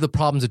believe the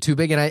problems are too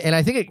big, and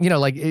I think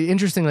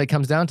interestingly, it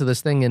comes down to this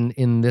thing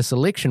in this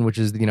election, which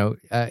is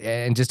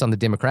and just on the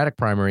Democratic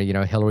primary,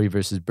 Hillary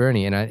versus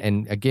Bernie,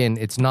 and again,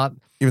 it's not,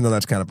 even though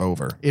that's kind of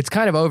over. It's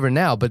kind of over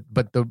now, but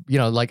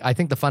I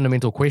think the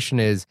fundamental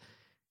question is,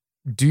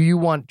 do you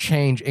want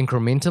change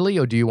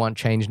incrementally or do you want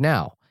change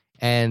now?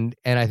 And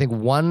I think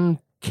one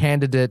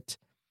candidate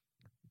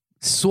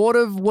sort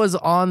of was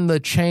on the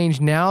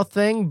change now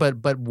thing,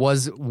 but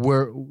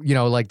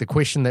the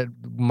question that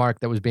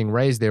was being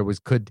raised there was,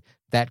 could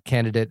that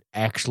candidate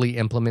actually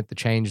implement the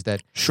change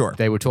that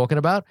they were talking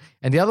about?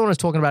 And the other one was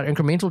talking about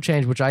incremental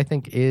change, which I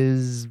think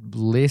is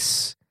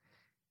less,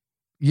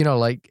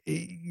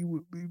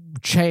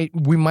 change.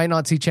 We might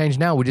not see change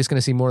now. We're just going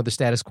to see more of the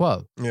status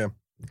quo. Yeah.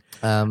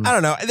 I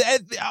don't know.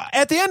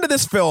 At the end of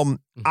this film,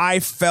 I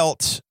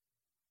felt,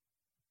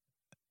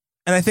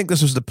 and I think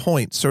this was the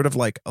point, sort of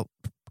like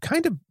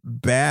kind of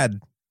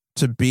bad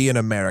to be an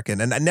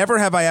American. And never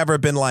have I ever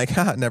been like,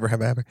 never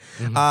have I ever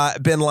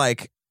been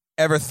like,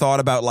 ever thought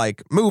about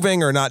like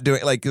moving or not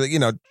doing, like,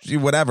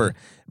 whatever.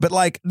 But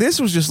like, this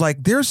was just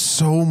like, there's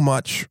so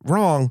much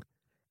wrong.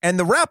 And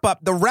the wrap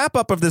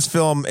up of this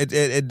film, it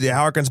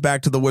harkens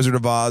back to The Wizard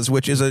of Oz,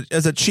 which is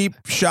a cheap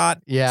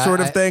shot sort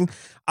of thing.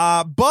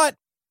 But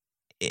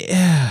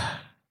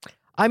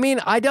I mean,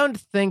 I don't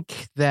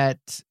think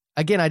that,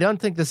 again, I don't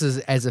think this is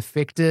as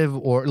effective,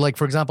 or like,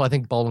 for example, I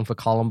think Bowling for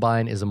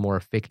Columbine is a more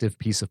effective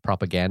piece of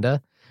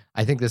propaganda.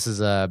 I think this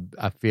is a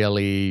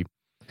fairly...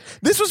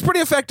 This was pretty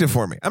effective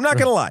for me. I'm not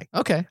going to lie.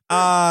 Okay.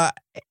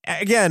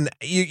 Again,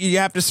 you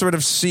have to sort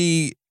of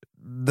see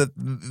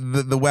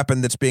the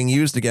weapon that's being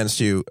used against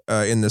you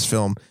in this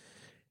film.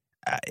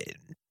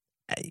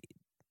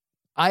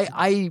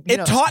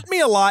 It taught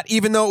me a lot,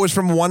 even though it was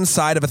from one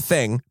side of a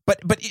thing.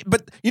 But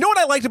you know what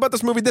I liked about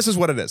this movie? This is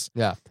what it is.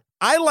 Yeah.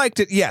 I liked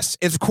it. Yes,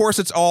 of course,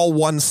 it's all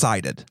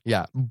one-sided.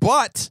 Yeah.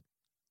 But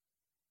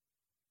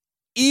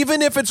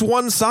even if it's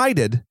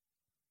one-sided,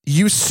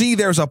 you see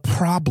there's a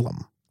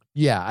problem.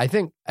 Yeah, I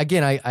think,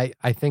 again,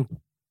 I think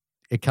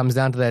it comes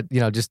down to that,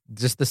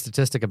 just the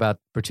statistic about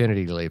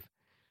paternity leave.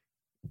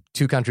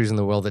 2 countries in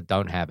the world that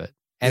don't have it.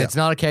 And it's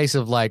not a case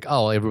of like,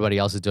 oh, everybody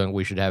else is doing it,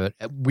 we should have it.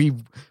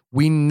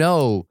 We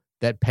know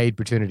that paid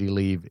paternity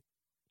leave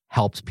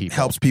helps people.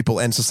 Helps people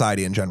and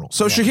society in general.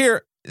 So, Shahir,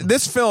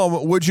 this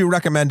film, would you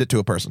recommend it to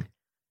a person?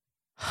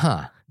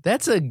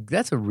 That's a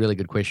really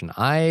good question.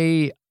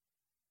 I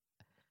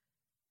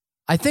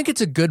think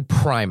it's a good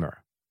primer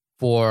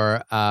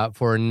for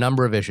a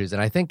number of issues,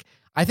 and I think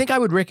I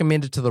would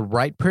recommend it to the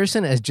right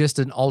person as just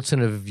an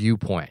alternative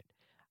viewpoint.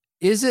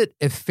 Is it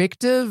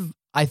effective?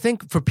 I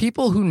think for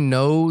people who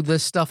know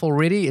this stuff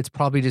already, it's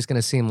probably just going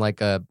to seem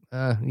like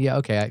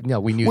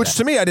we knew. Which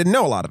to me, I didn't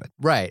know a lot of it.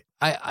 Right.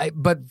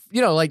 But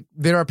like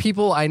there are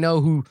people I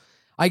know who,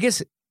 I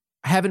guess,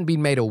 haven't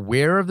been made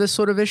aware of this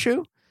sort of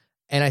issue,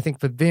 and I think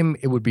for them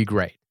it would be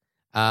great.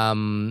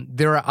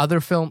 There are other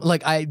films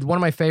one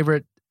of my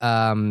favorite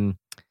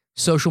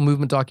social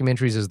movement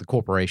documentaries is The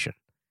Corporation.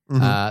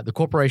 Mm-hmm. The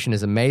Corporation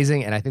is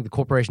amazing, and I think The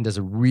Corporation does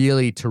a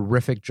really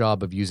terrific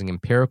job of using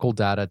empirical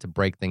data to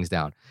break things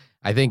down.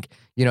 I think,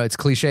 it's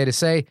cliche to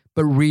say,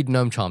 but read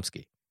Noam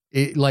Chomsky.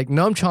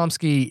 Noam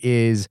Chomsky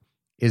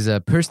is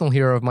a personal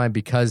hero of mine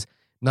because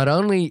not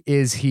only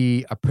is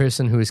he a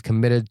person who is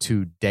committed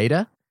to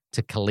data,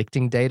 to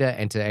collecting data,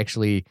 and to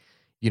actually,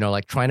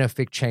 trying to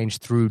affect change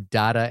through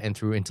data and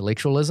through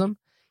intellectualism,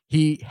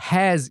 he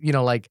has,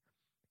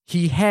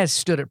 he has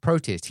stood at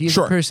protest. He is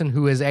a person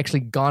who has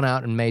actually gone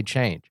out and made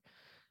change.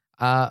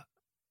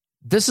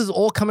 This is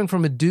all coming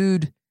from a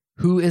dude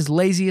who is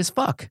lazy as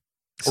fuck.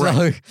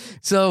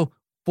 So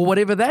for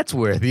whatever that's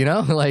worth, you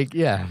know? Like,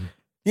 yeah.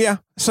 Yeah.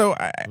 So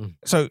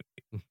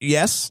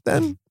yes,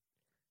 then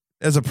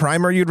as a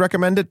primer, you'd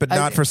recommend it, but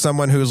not for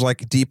someone who's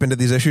like deep into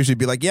these issues. You'd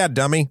be like, yeah,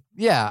 dummy.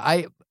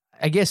 Yeah,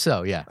 I guess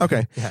so. Yeah.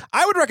 Okay. Yeah.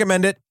 I would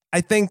recommend it. I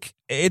think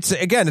it's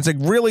a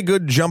really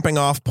good jumping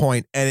off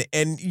point.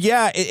 And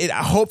yeah,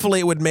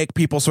 hopefully it would make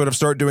people sort of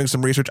start doing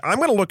some research. I'm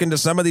going to look into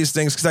some of these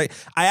things because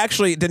I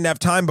actually didn't have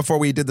time before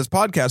we did this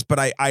podcast, but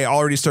I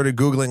already started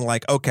Googling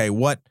like, okay,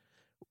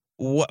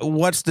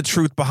 what's the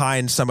truth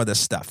behind some of this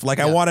stuff? Like,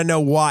 I want to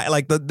know why,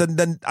 like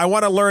I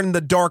want to learn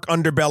the dark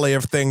underbelly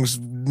of things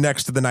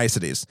next to the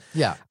niceties.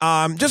 Yeah.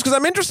 Just because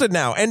I'm interested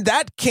now, and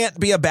that can't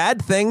be a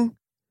bad thing.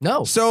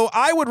 No. So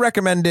I would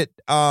recommend it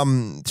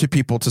to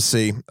people to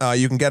see.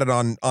 You can get it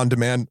on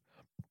demand.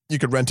 You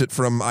could rent it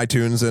from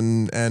iTunes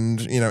and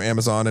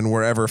Amazon and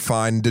wherever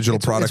fine digital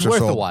products are sold.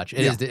 It's worth a watch.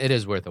 It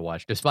is worth a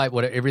watch, despite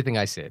everything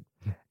I said.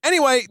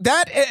 Anyway,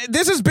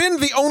 this has been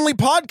the only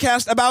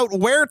podcast about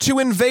where to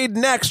invade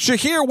next.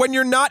 Shahir, when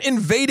you're not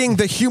invading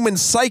the human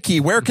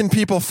psyche, where can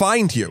people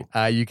find you?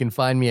 You can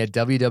find me at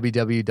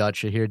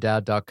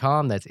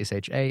www.shahirdaud.com. That's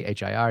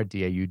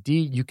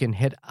SHAHIRDAUD. You can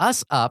hit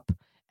us up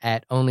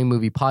at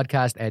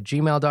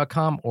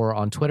onlymoviepodcast@gmail.com or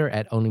on Twitter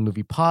at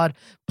onlymoviepod.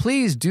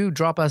 Please do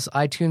drop us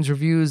iTunes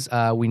reviews.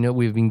 We know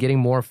we've been getting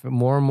more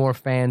and more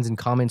fans and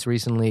comments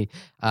recently.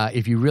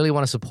 If you really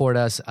want to support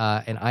us,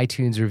 an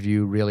iTunes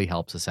review really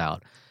helps us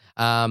out.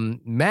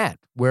 Matt,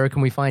 where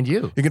can we find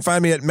you? You can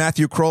find me at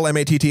Matthew Kroll,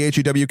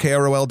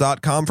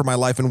 MatthewKrol.com for my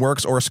life and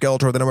works, or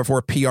Skeletor, the number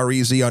 4,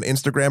 PREZ on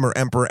Instagram, or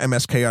Emperor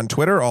MSK on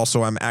Twitter.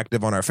 Also, I'm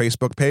active on our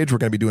Facebook page. We're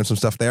going to be doing some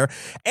stuff there.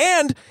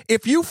 And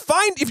if you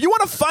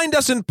want to find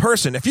us in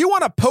person, if you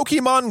want to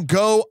Pokemon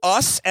Go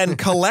us and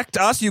collect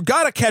us, you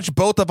got to catch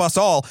both of us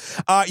all.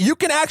 You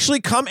can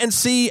actually come and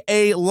see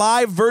a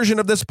live version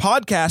of this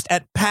podcast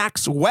at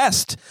PAX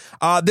West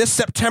this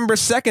September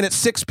 2nd at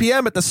 6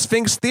 p.m. at the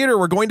Sphinx Theater.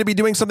 We're going to be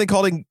doing something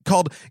called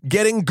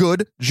Getting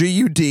Good,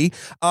 GUD,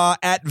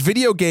 at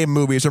video game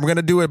movies. And we're going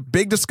to do a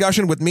big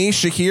discussion with me,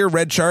 Shahir,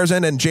 Red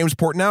Charzan, and James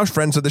Portnow,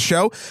 friends of the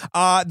show,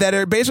 that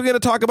are basically going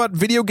to talk about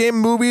video game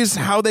movies,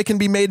 how they can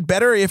be made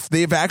better, if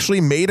they've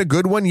actually made a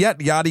good one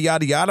yet, yada,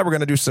 yada, yada. We're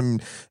going to do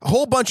a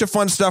whole bunch of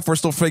fun stuff we're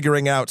still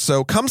figuring out.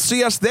 So come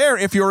see us there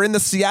if you're in the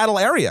Seattle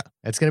area.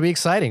 It's going to be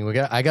exciting.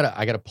 I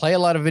gotta play a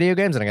lot of video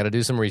games, and I got to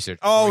do some research.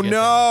 Oh,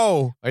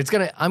 no.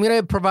 I'm going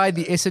to provide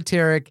the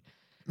esoteric,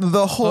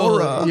 the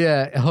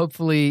horror.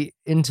 Hopefully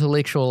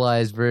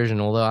intellectualized version,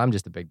 although I'm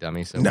just a big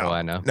dummy, so what do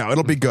I know? No,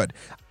 it'll be good.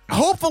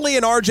 Hopefully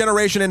in our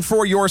generation, and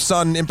for your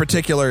son in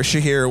particular,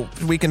 Shahir,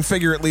 we can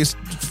figure at least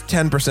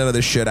 10% of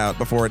this shit out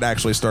before it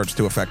actually starts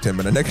to affect him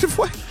in a negative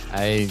way.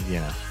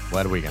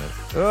 What are we going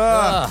to do?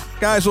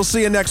 Guys, we'll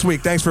see you next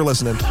week. Thanks for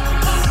listening.